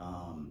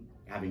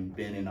 having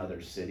been in other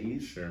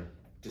cities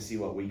to see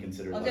what we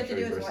consider luxury. All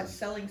you have to do is watch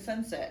Selling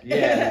Sunset.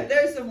 Yeah.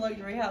 There's some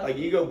luxury houses. Like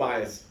you go buy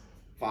a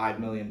 $5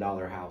 million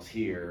house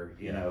here,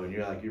 you know, and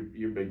you're like,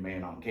 you're big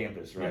man on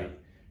campus, right? Yeah.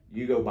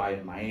 You go buy it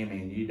in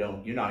Miami and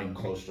you're not even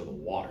close to the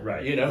water,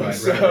 right? You know,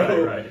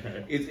 right.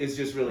 It's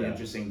just really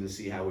interesting to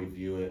see how we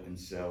view it. And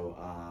so,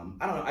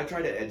 I don't know, I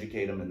try to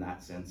educate them in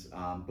that sense.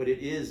 But it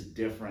is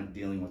different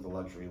dealing with a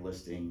luxury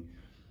listing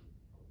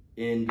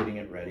in getting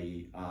it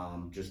ready,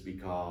 just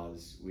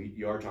because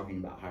you are talking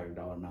about higher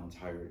dollar amounts,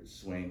 higher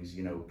swings,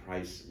 you know,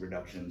 price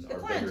reductions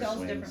are bigger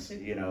swings,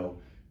 you know,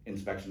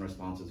 inspection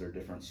responses are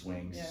different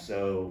swings. Yeah.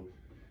 So,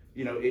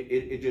 you know,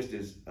 it just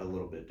is a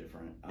little bit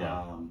different.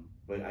 Yeah.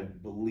 But I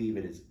believe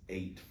it is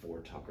 8 for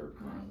Tucker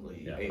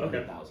currently. Yeah.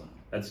 800,000.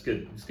 That's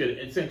good. It's good.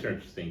 It's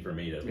interesting for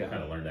me to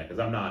kind of learn that, because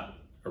I'm not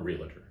a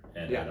realtor,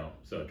 and I don't.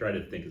 So I try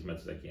to think as much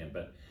as I can.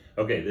 But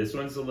okay, this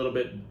one's a little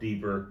bit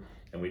deeper,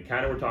 and we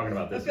kind of were talking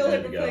about this. I feel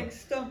like we're playing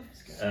stump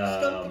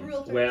the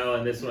realtor. Well,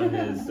 and this one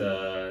is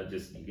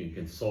just you can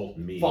consult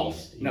me.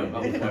 False. No,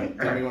 tell me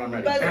when I'm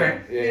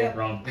ready.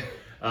 Wrong.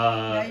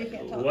 Now you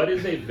can't talk. What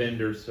is a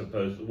vendor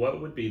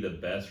what would be the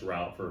best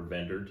route for a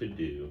vendor to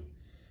do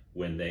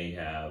when they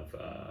have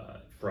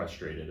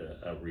frustrated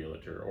a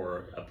realtor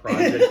or a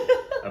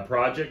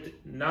project,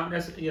 not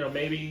necessarily, you know,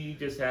 maybe you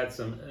just had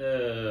some,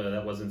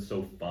 that wasn't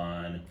so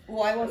fun.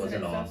 Why wasn't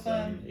it awesome, so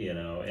fun? You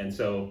know, and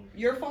so.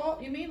 Your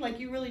fault, you mean? Like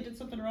you really did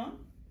something wrong?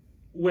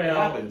 Well, it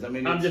happens. I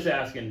mean, I'm just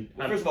asking.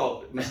 First of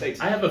all, mistakes.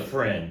 I have a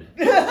friend.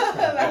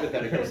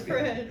 Hypothetical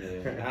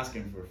friend.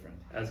 Asking for a friend.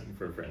 Asking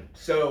for a friend.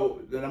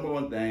 So the number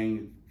one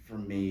thing for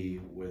me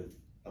with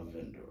a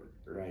vendor,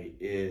 right,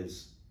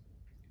 is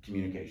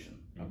communication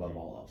above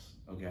all else.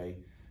 Okay.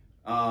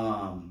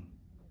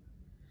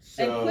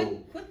 So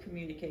and quick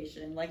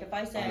communication. Like if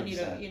I say I need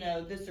you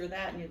know, this or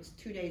that, and it's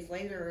 2 days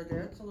later,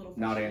 it's a little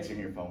not answering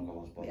your phone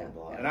calls, blah blah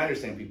blah. And I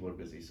understand people are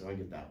busy, so I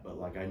get that. But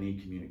like, I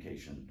need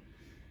communication,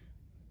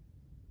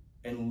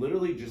 and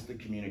literally just the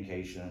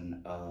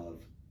communication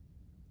of,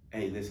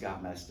 hey, this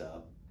got messed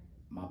up,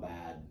 my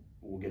bad.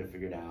 We'll get it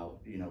figured out.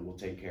 You know, we'll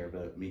take care of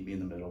it. Meet me in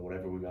the middle.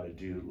 Whatever we got to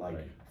do. Like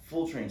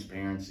full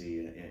transparency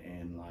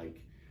and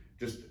like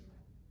just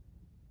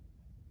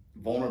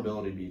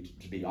vulnerability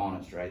to be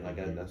honest, right? Like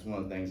that's one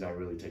of the things I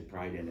really take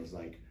pride in, is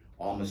like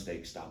all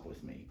mistakes stop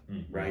with me,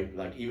 right?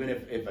 Like even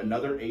if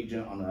another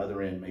agent on the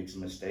other end makes a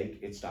mistake,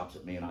 it stops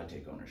at me and I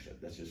take ownership.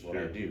 That's just what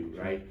I do,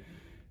 right?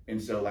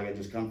 And so like I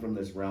just come from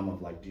this realm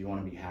of like, do you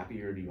want to be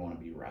happy or do you want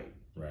to be right?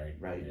 Right.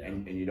 right? Yeah.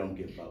 And you don't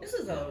get both. This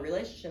is a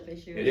relationship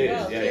issue. It as is,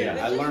 well, yeah, too. yeah.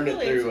 It's I just learned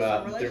really, it it's through just a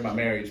my relationship.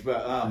 marriage,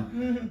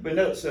 but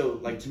no. So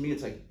like to me,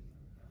 it's like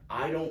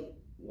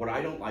what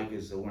I don't like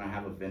is that when I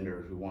have a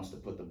vendor who wants to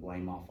put the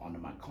blame off onto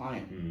my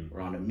client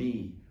or onto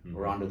me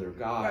or onto their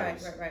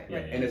guys, Right.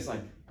 and it's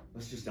like,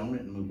 let's just own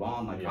it and move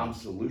on. Like Yeah. I'm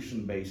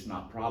solution based,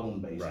 not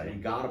problem based. Right.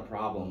 We got a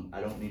problem.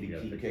 I don't need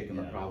to keep kicking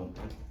the problem.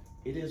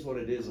 It is what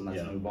it is, and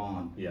let's move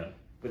on. Yeah.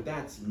 But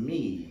that's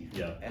me,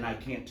 Yeah. and I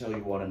can't tell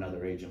you what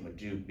another agent would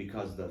do,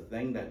 because the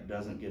thing that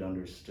doesn't get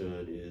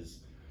understood is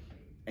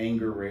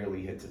anger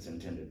rarely hits its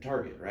intended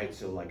target, right?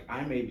 So like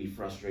I may be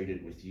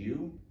frustrated with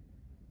you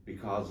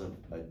because of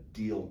a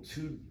deal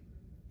 2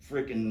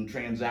 freaking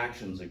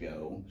transactions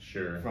ago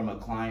Sure. from a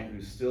client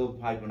who's still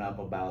piping up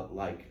about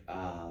like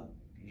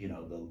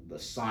the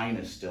sign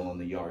is still in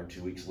the yard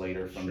 2 weeks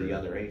later from the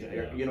other agent.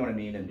 Yeah. You know what I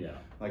mean? And Yeah.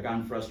 like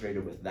I'm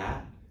frustrated with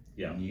that.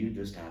 Yeah. And you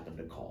just happened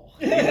to call.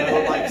 You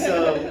know, like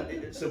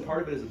so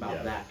part of it is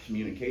about that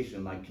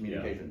communication,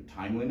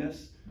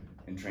 timeliness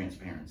and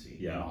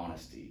transparency and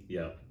honesty.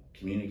 Yeah.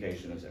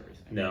 Communication is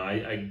everything. No,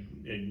 I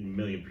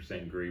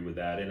 1,000,000% agree with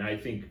that. And I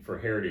think for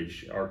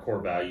Heritage, our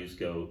core values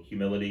go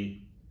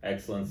humility,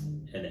 excellence,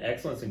 and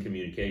excellence in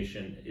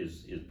communication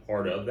is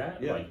part of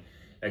that. Yeah. Like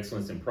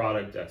excellence in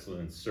product,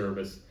 excellence in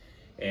service.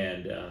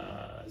 And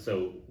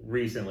so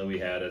recently we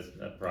had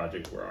a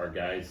project where our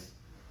guys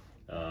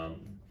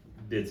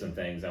did some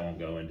things. I won't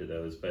go into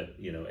those, but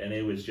and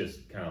it was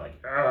just kind of like,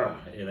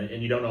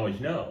 and you don't always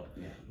know.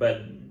 Yeah.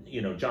 But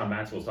John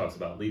Maxwell talks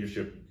about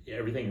leadership.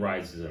 Everything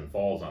rises and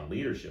falls on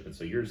leadership, and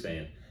so you're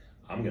saying,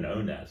 I'm going to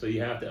own that. So you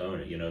have to own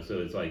it. So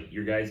it's like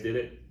your guys did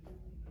it.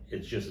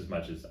 It's just as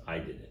much as I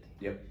did it.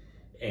 Yep.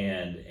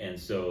 And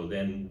so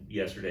then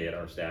yesterday at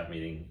our staff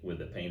meeting with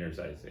the painters,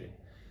 I say,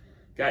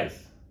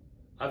 guys,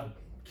 I've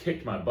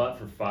kicked my butt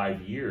for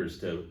 5 years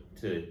to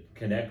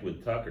connect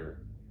with Tucker,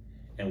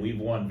 and we've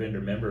won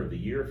vendor member of the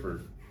year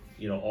for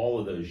all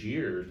of those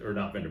years, or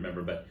not vendor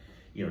member, but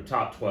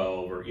top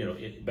 12 or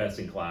best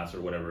in class or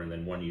whatever, and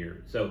then 1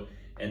 year. So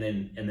and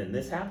then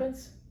this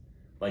happens,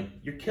 like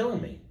you're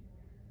killing me,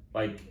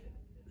 like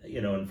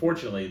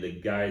unfortunately the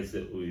guys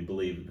that we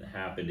believe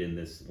happened in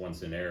this one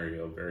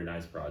scenario, very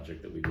nice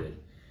project that we did,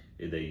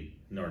 they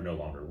are no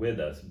longer with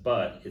us,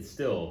 but it's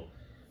still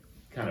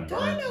kind of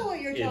burned. Do I know what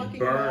you're talking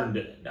about?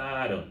 It about? burned.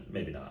 I don't.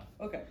 Maybe not.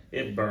 Okay.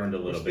 It burned a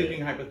We're little speaking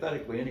bit.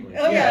 hypothetically anyway.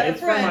 Oh, Yeah, a it's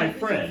from my It's a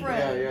friend.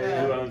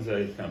 Yeah. Who owns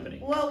a company.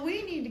 Well,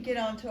 we need to get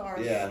onto our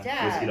Yeah, let's get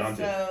stats.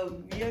 onto it.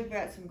 So you've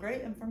got some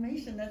great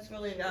information. That's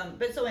really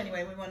but so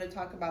anyway, we want to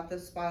talk about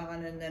this spot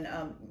on, and then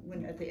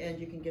when at the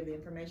end you can give the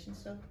information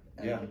stuff.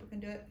 People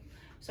can do it.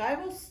 So I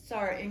will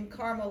start in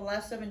Carmel. The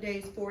last 7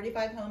 days,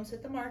 45 homes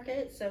hit the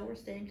market, so we're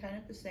staying kind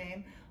of the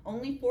same.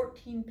 Only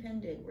 14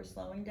 pended. We're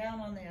slowing down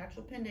on the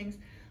actual pendings.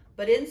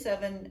 But in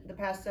the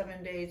past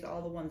 7 days,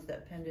 all the ones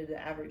that pended, the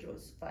average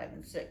was 5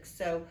 and 6.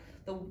 So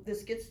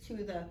this gets to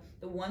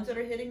the ones that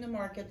are hitting the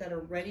market that are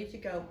ready to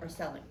go are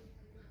selling.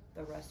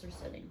 The rest are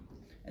sitting.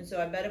 And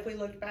so I bet if we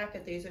looked back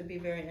at these, it would be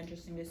very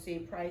interesting to see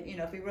price.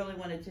 If we really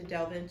wanted to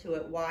delve into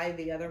it, why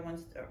the other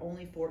ones are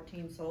only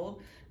 14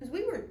 sold. Because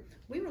we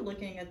were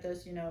looking at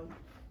this,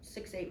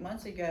 6-8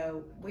 months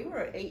ago, we were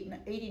at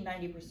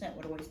 80-90%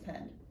 would always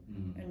penned.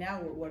 And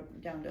now we're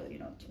down to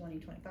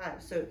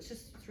 20-25. So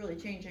it's really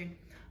changing.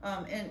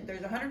 And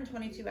there's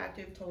 122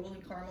 active total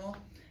in Carmel.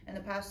 In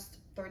the past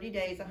 30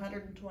 days,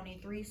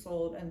 123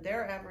 sold, and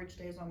their average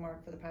days on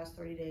market for the past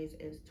 30 days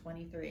is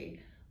 23,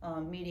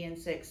 median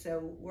 6.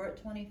 So we're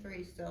at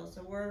 23 still.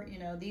 So we're,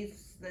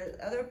 the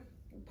other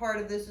part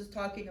of this is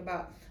talking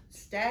about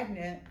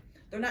stagnant.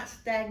 They're not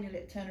stagnant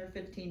at 10 or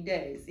 15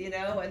 days,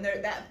 and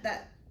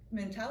that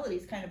mentality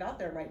is kind of out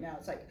there right now.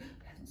 It's like,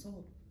 it hasn't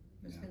sold.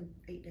 It's been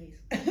 8 days.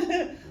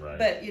 Right.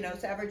 But,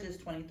 its average is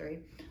 23.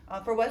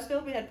 For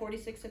Westfield, we had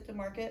 46 hit the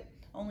market.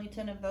 Only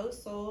 10 of those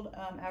sold.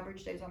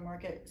 Average days on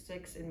market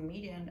 6 and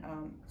median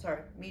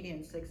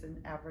 6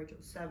 and average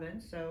of 7.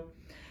 So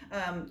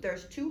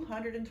there's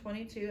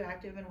 222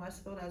 active in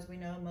Westfield. As we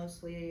know,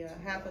 mostly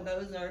half of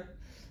those are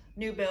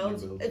new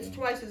builds. It's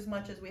twice as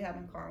much as we have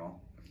in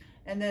Carmel.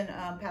 And then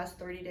past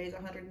 30 days,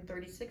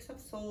 136 have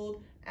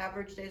sold.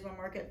 Average days on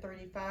market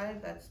 35.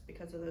 That's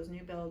because of those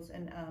new builds,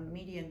 and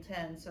median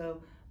 10.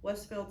 So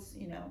Westfield's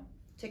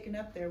ticking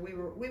up there. We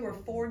were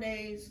 4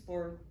 days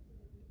for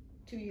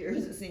 2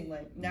 years, it seemed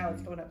like. Now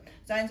it's going up.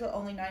 Zionsville,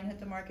 only 9 hit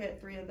the market.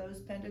 3 of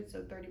those pended,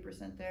 so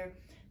 30% there.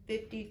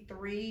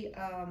 53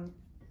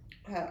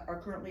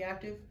 are currently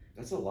active.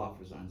 That's a lot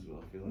for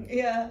Zionsville, I feel like.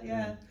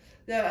 Yeah.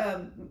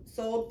 The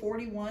sold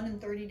 41 in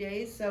 30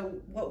 days. So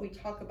what we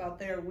talk about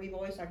there, we've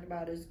always talked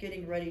about, is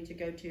getting ready to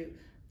go to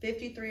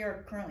 53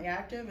 are currently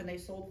active, and they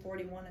sold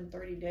 41 in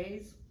 30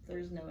 days.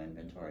 There's no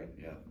inventory.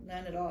 Yeah.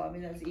 None at all. I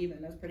mean, that's even.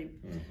 That's pretty.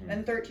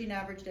 And 13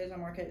 average days on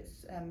market,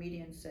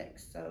 median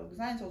 6. So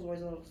Zionsville's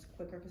always a little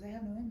quicker because they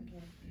have no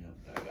inventory.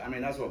 Yeah. I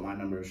mean, that's what my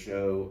numbers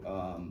show.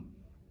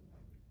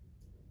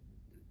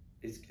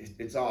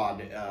 it's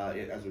odd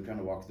as we kind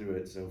of walk through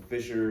it. So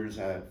Fisher's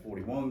had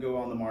 41 go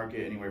on the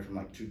market, anywhere from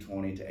like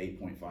 220 to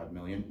 8.5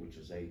 million, which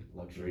is a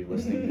luxury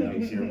listing, in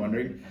case you're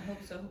wondering. I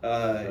hope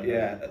so.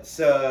 Yeah,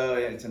 so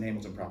it's in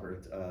Hamilton proper.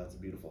 It's a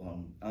beautiful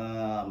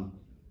home.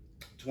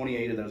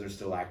 28 of those are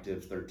still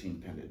active,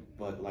 13 pended.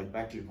 But like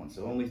back to your point,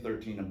 so only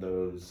 13 of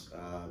those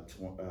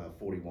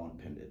 41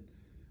 pended.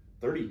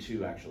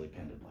 32 actually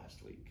pended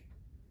last week.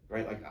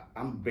 Right, like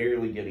I'm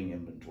barely getting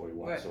inventory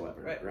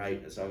whatsoever,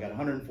 right? So I got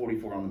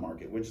 144 on the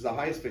market, which is the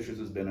highest Fishers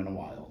has been in a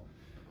while.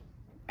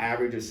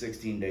 Average is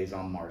 16 days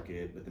on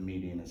market, but the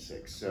median is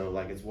 6. So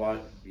like it's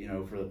what,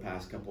 for the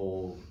past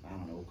couple, I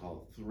don't know, we'll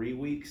call it 3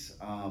 weeks,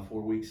 4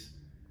 weeks,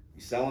 you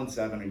sell in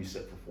 7 or you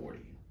sit for 40.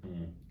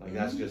 Like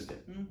that's just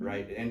it,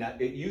 right? And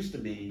it used to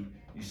be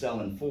you sell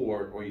in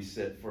 4 or you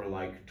sit for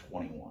like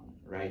 21,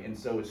 right? And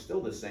so it's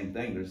still the same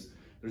thing.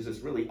 There's this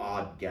really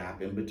odd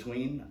gap in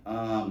between.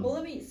 Well,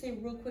 let me say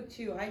real quick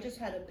too, I just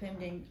had a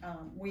pending,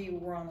 we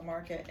were on the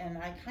market, and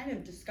I kind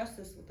of discussed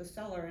this with the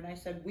seller, and I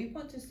said, we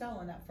want to sell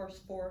in that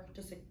first 4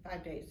 to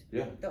 5 days.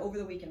 Yeah. Over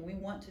the weekend, we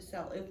want to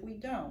sell. If we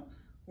don't,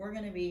 we're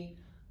gonna be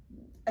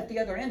at the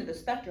other end of the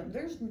spectrum.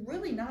 There's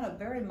really not a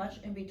very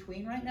much in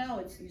between right now.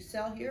 It's you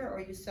sell here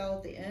or you sell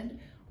at the end.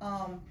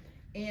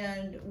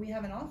 And we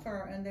have an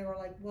offer, and they were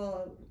like,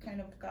 well, kind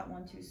of got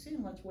one too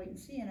soon, let's wait and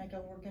see. And I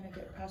go, we're gonna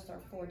get past our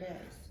 4 days.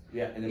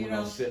 Yeah, and then we're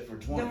gonna sit for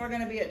 20. Then we're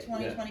gonna be at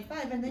 20,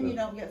 25, and then you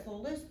don't get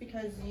full list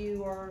because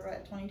you are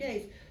at 20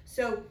 days.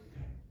 So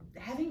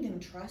having them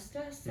trust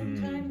us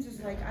sometimes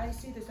is like, I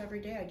see this every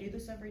day, I do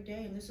this every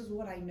day, and this is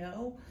what I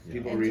know.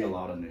 People read a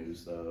lot of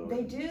news though.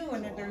 They do,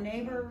 and their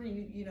neighbor,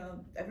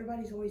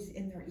 everybody's always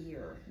in their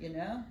ear,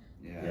 Yeah.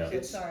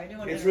 Sorry, I didn't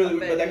want to it's really,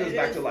 interrupt, but that goes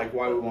back to like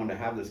why we wanted to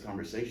have this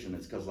conversation.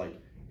 It's because like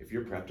if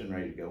you're prepped and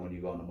ready to go when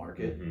you go on the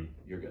market,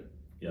 you're good.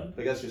 Yeah.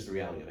 Like that's just the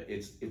reality of it.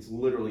 It's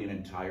literally an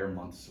entire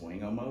month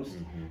swing almost.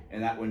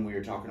 And that when we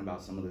were talking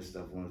about some of this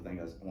stuff, one of the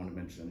things I want to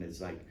mention is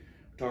like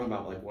we're talking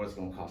about like what it's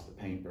going to cost to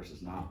paint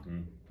versus not.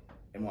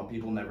 And what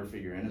people never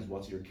figure in is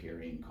what's your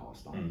carrying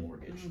cost on a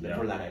mortgage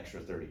for that extra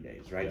 30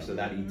 days, right? So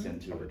that eats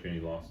into opportunity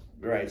lost.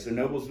 Right, so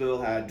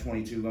Noblesville had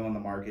 22 go on the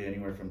market,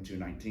 anywhere from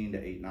 219 to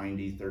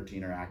 890,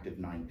 13 are active,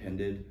 9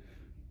 pended.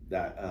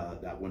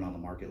 That went on the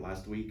market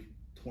last week,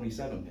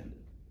 27 pended.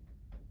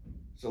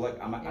 So like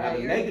I have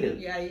a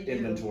negative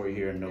inventory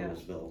here in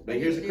Noblesville. But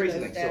here's the crazy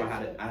thing, so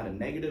I had a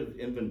negative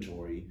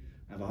inventory,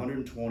 I have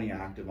 120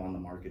 active on the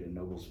market in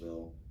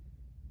Noblesville,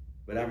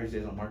 but average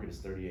days on market is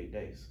 38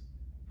 days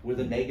with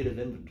a negative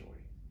inventory,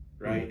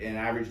 right? And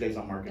average days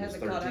on market is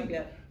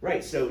 13.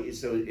 Right, so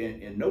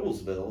in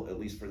Noblesville, at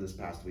least for this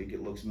past week,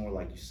 it looks more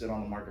like you sit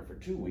on the market for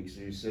 2 weeks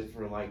or you sit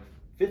for like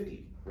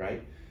 50,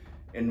 right?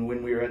 And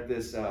when we were at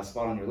this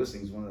spot on your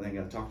listings, one of the things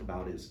I've talked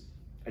about is,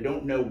 I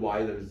don't know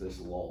why there's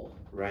this lull,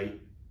 right?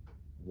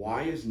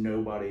 Why is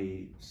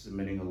nobody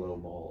submitting a low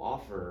ball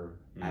offer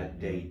at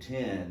day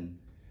 10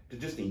 to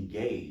just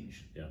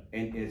engage?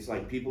 And it's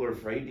like people are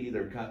afraid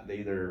to they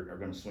either are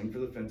gonna swing for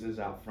the fences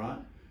out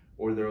front,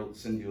 or they'll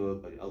send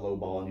you a low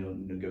ball and you'll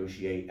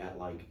negotiate at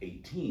like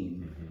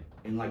 18.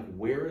 And like,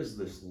 where is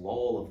this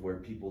lull of where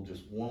people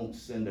just won't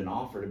send an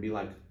offer to be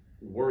like,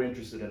 we're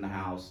interested in the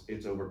house,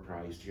 it's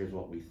overpriced, here's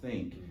what we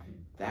think.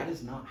 That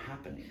is not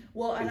happening.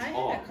 Well, and I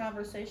had a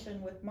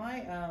conversation with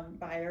my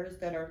buyers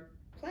that are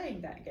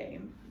playing that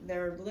game.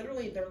 They're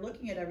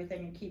looking at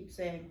everything and keep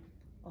saying,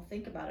 I'll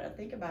think about it.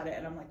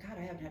 And I'm like, God,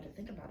 I haven't had to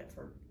think about it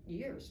for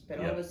years.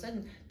 But all of a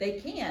sudden they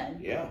can.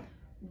 Yeah.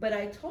 But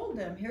I told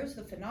them, here's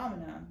the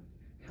phenomenon.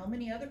 How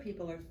many other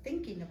people are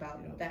thinking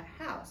about that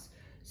house?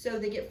 So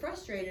they get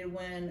frustrated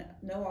when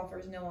no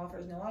offers,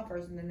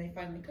 and then they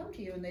finally come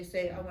to you and they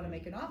say, I want to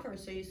make an offer.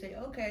 So you say,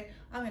 okay,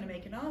 I'm going to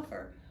make an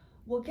offer.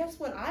 Well, guess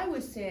what I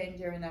was saying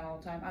during that all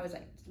the time? I was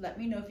like, let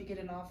me know if you get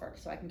an offer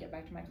so I can get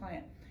back to my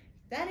client.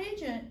 That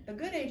agent, a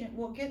good agent,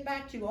 will get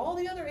back to all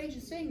the other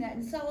agents saying that,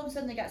 and all of a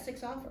sudden they got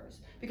 6 offers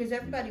because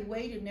everybody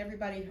waited and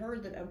everybody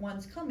heard that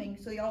one's coming,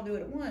 so y'all do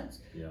it at once.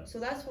 So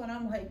that's when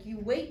I'm like, you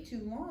wait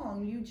too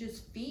long, you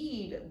just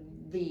feed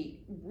the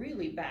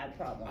really bad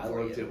problem. I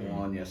looked at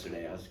one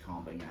yesterday. I was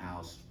comping a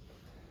house,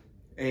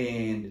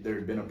 and there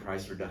had been a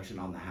price reduction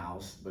on the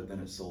house, but then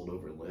it sold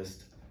over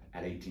list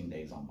at 18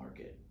 days on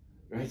market.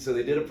 Right, so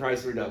they did a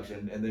price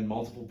reduction, and then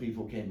multiple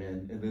people came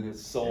in, and then it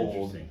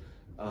sold.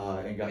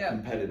 And got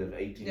competitive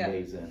 18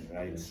 days in,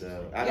 right?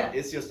 So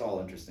it's just all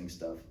interesting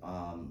stuff.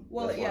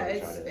 Well, that's why we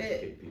try to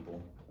educate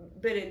people.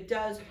 But it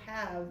does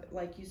have,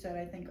 like you said,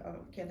 I think,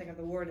 can't think of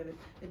the word of it,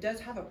 it does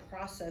have a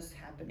process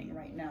happening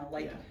right now.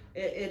 Like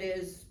it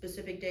is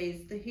specific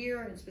days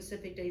here and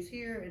specific days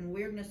here and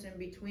weirdness in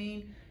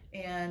between,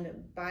 and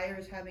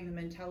buyers having the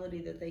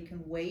mentality that they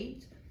can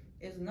wait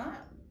is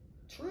not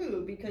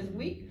true, because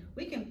we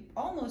can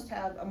almost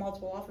have a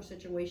multiple offer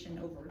situation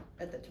over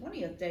at the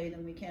 20th day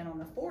than we can on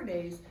the 4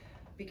 days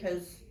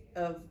because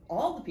of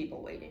all the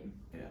people waiting.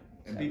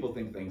 And people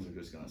think things are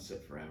just going to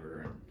sit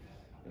forever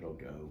and it'll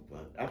go,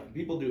 but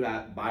people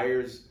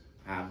buyers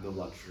have the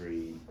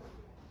luxury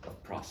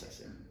of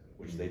processing,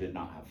 which they did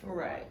not have for a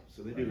Right. while.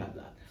 So they do have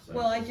that. So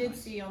Well, I it's did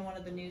nice. see on one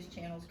of the news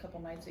channels a couple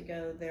nights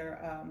ago their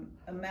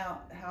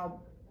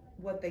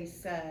what they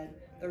said,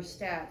 their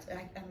stats. And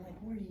I'm like,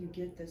 where do you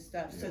get this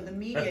stuff? So Yeah. the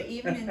media,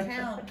 even in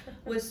town,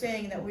 was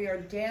saying that we are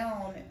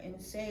down in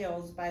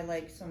sales by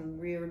like some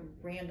weird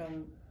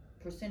random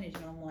percentage,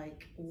 and I'm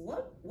like,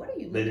 what are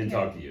you looking They didn't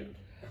at? talk to you.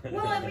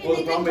 Well, I mean, Well,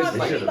 they the didn't problem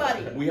talk is, to like,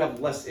 anybody. we have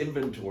less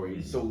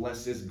inventory, so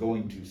less is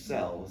going to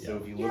sell. So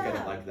Yeah. if you look at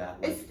Yeah. it like that,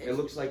 It's- it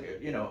looks like,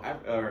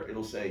 or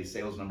it'll say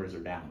sales numbers are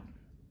down.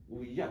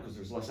 Well, yeah, because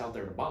there's less out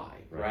there to buy,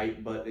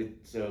 right? But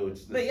it's the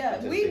But yeah,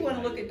 we statistic want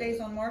to that look you at days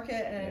on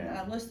market and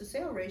Yeah. list the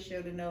sale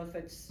ratio to know if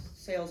it's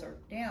sales are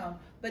down.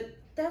 But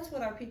that's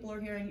what our people are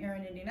hearing here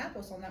in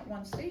Indianapolis on that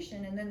one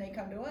station, and then they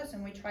come to us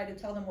and we try to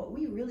tell them what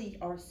we really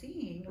are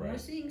seeing. And we're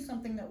Right. seeing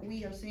something that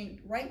we are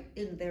seeing right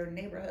in their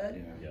neighborhood,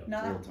 Yeah. Yeah.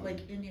 not Real time.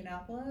 like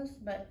Indianapolis.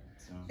 But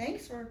So.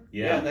 thanks for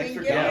Yeah, thanks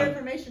for giving coming. your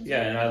information.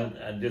 Yeah, and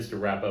I just to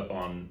wrap up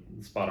on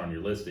spot on your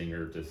listing,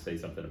 or to say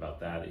something about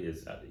that,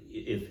 is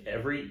if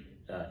every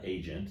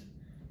agent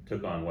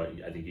took on what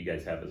I think you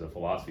guys have as a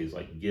philosophy, is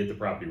like get the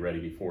property ready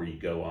before you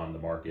go on the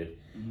market.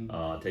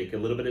 Mhm. Take a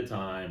little bit of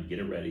time, get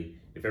it ready.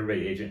 If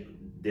every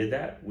agent did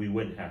that, we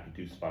wouldn't have to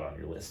do spot on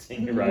your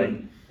listing, right?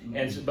 Mhm.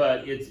 And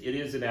but it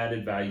is an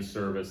added value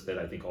service that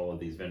I think all of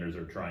these vendors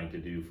are trying to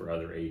do for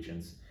other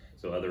agents.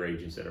 So other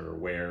agents that are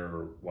aware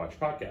or watch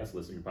podcasts,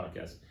 listen to your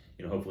podcast,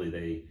 hopefully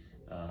they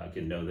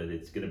can know that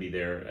it's going to be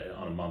there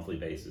on a monthly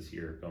basis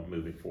here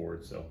moving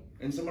forward. So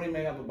And somebody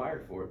may have a buyer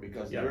for it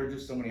because Yeah. there are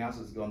just so many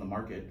houses that go on the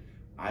market.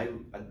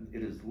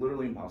 It is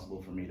literally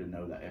impossible for me to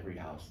know that every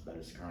house that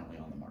is currently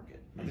on the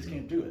market. I just Mhm.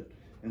 can't do it.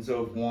 And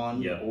so if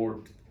one Yep.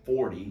 or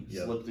 40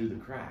 Yep. slip through the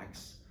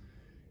cracks,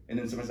 and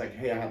then somebody's like,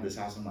 "Hey, I have this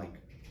house," I'm like,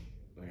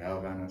 "How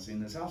have I not seen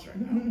this house right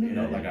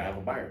now?" Yeah. Like I have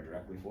a buyer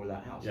directly for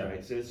that house, Yeah.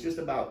 right? So it's just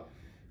about,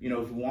 if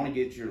you want to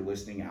get your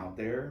listing out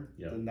there,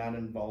 Yep. then that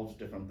involves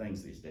different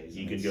things these days.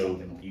 you And could it's go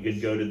something like you could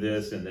this. go to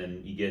this, and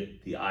then you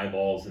get the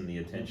eyeballs and the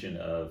attention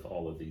of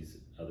all of these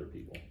other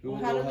people. Who will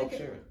How do go they help get-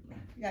 share it?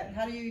 Yeah,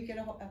 how do you get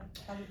how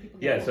do people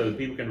get Yeah, ahold so of you?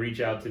 people can reach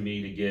out to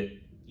me to get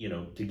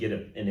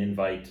an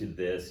invite to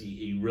this.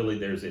 You really,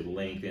 there's a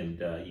link, and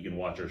you can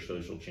watch our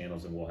social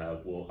channels, and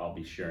I'll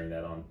be sharing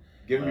that on.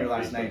 Give them your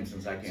last Facebook. name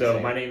since I can't So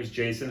say my it. name is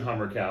Jason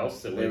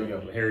Humrichous. There we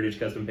go. Heritage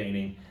Custom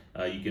Painting.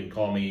 You can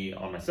call me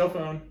on my cell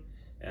phone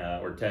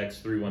or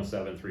text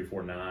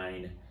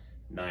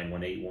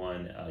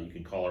 317-349-9181. You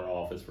can call our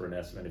office for an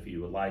estimate if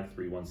you would like,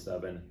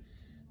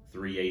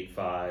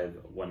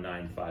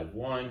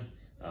 317-385-1951.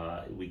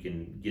 We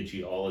can get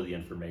you all of the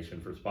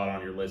information for spot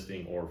on your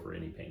listing or for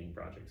any painting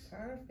projects.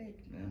 Perfect.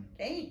 Yeah.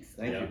 Thanks.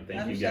 Thank Yeah, you.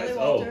 thank I'm you Shelly guys.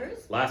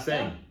 Walters. Last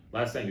thing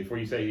before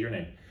you say your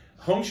name.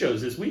 Home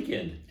shows this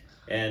weekend.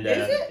 And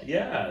Is it?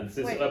 yeah, it's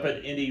Wait. up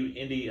at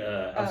Indy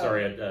I'm Oh.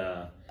 sorry,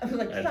 I'm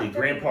like, at the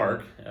Grand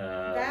Park.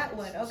 That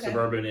one, okay.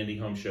 Suburban Indie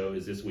Home Show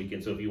is this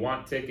weekend. So if you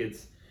want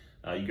tickets,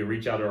 you can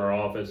reach out to our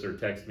office or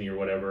text me or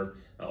whatever.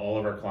 All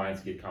of our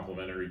clients get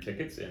complimentary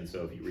tickets, and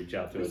so if you reach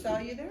out to We us, saw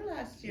you there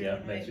last year. yeah,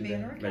 when met me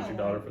and Raquel your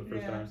daughter went. for the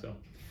first Yeah. time. So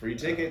Free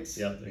tickets.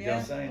 yeah, there you Yeah.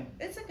 Just saying.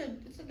 It's a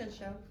good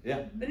show.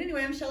 Yeah. But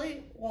anyway, I'm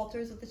Shelly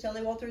Walters with the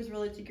Shelly Walters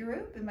Realty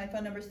Group, and my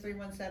phone number is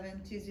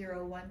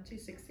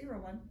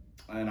 317-201-2601.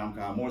 And I'm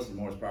Kyle Morris with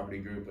Morris Property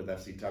Group with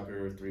FC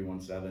Tucker,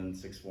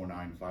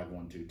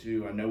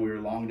 317-649-5122. I know we were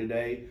long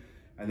today.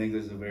 I think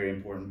this is a very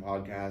important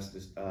podcast,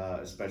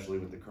 especially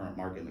with the current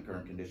market and the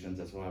current conditions.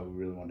 That's why we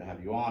really wanted to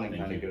have you on and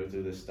Thank kind of you. go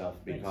through this stuff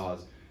Thanks.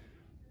 because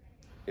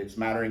it's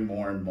mattering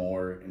more and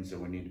more, and so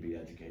we need to be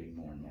educating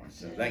more and more.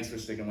 So Yeah. thanks for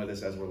sticking with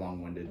us as we're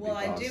long-winded. Well,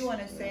 I because, do want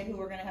to say who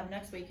we're going to have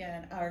next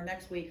weekend or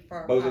next week for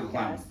our Both of the podcast.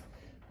 clowns.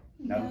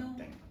 No, No,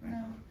 dang.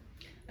 no,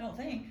 I don't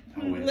think. I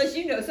wish. Unless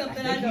you know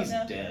something I, think don't he's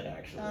know. dead,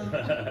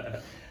 actually.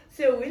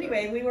 So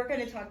anyway, we were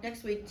going to talk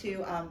next week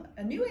to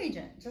a new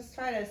agent. Just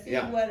try to see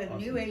Yeah, what a awesome.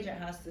 new agent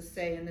has to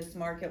say in this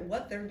market,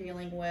 what they're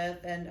dealing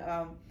with, and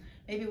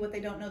maybe what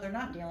they don't know they're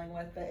not dealing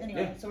with. But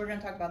anyway, Yeah. so we're going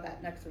to talk about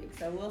that next week.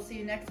 So we'll see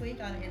you next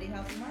week on Indie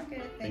House and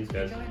Market. Thanks Thanks, for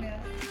guys. joining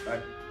us.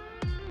 Bye.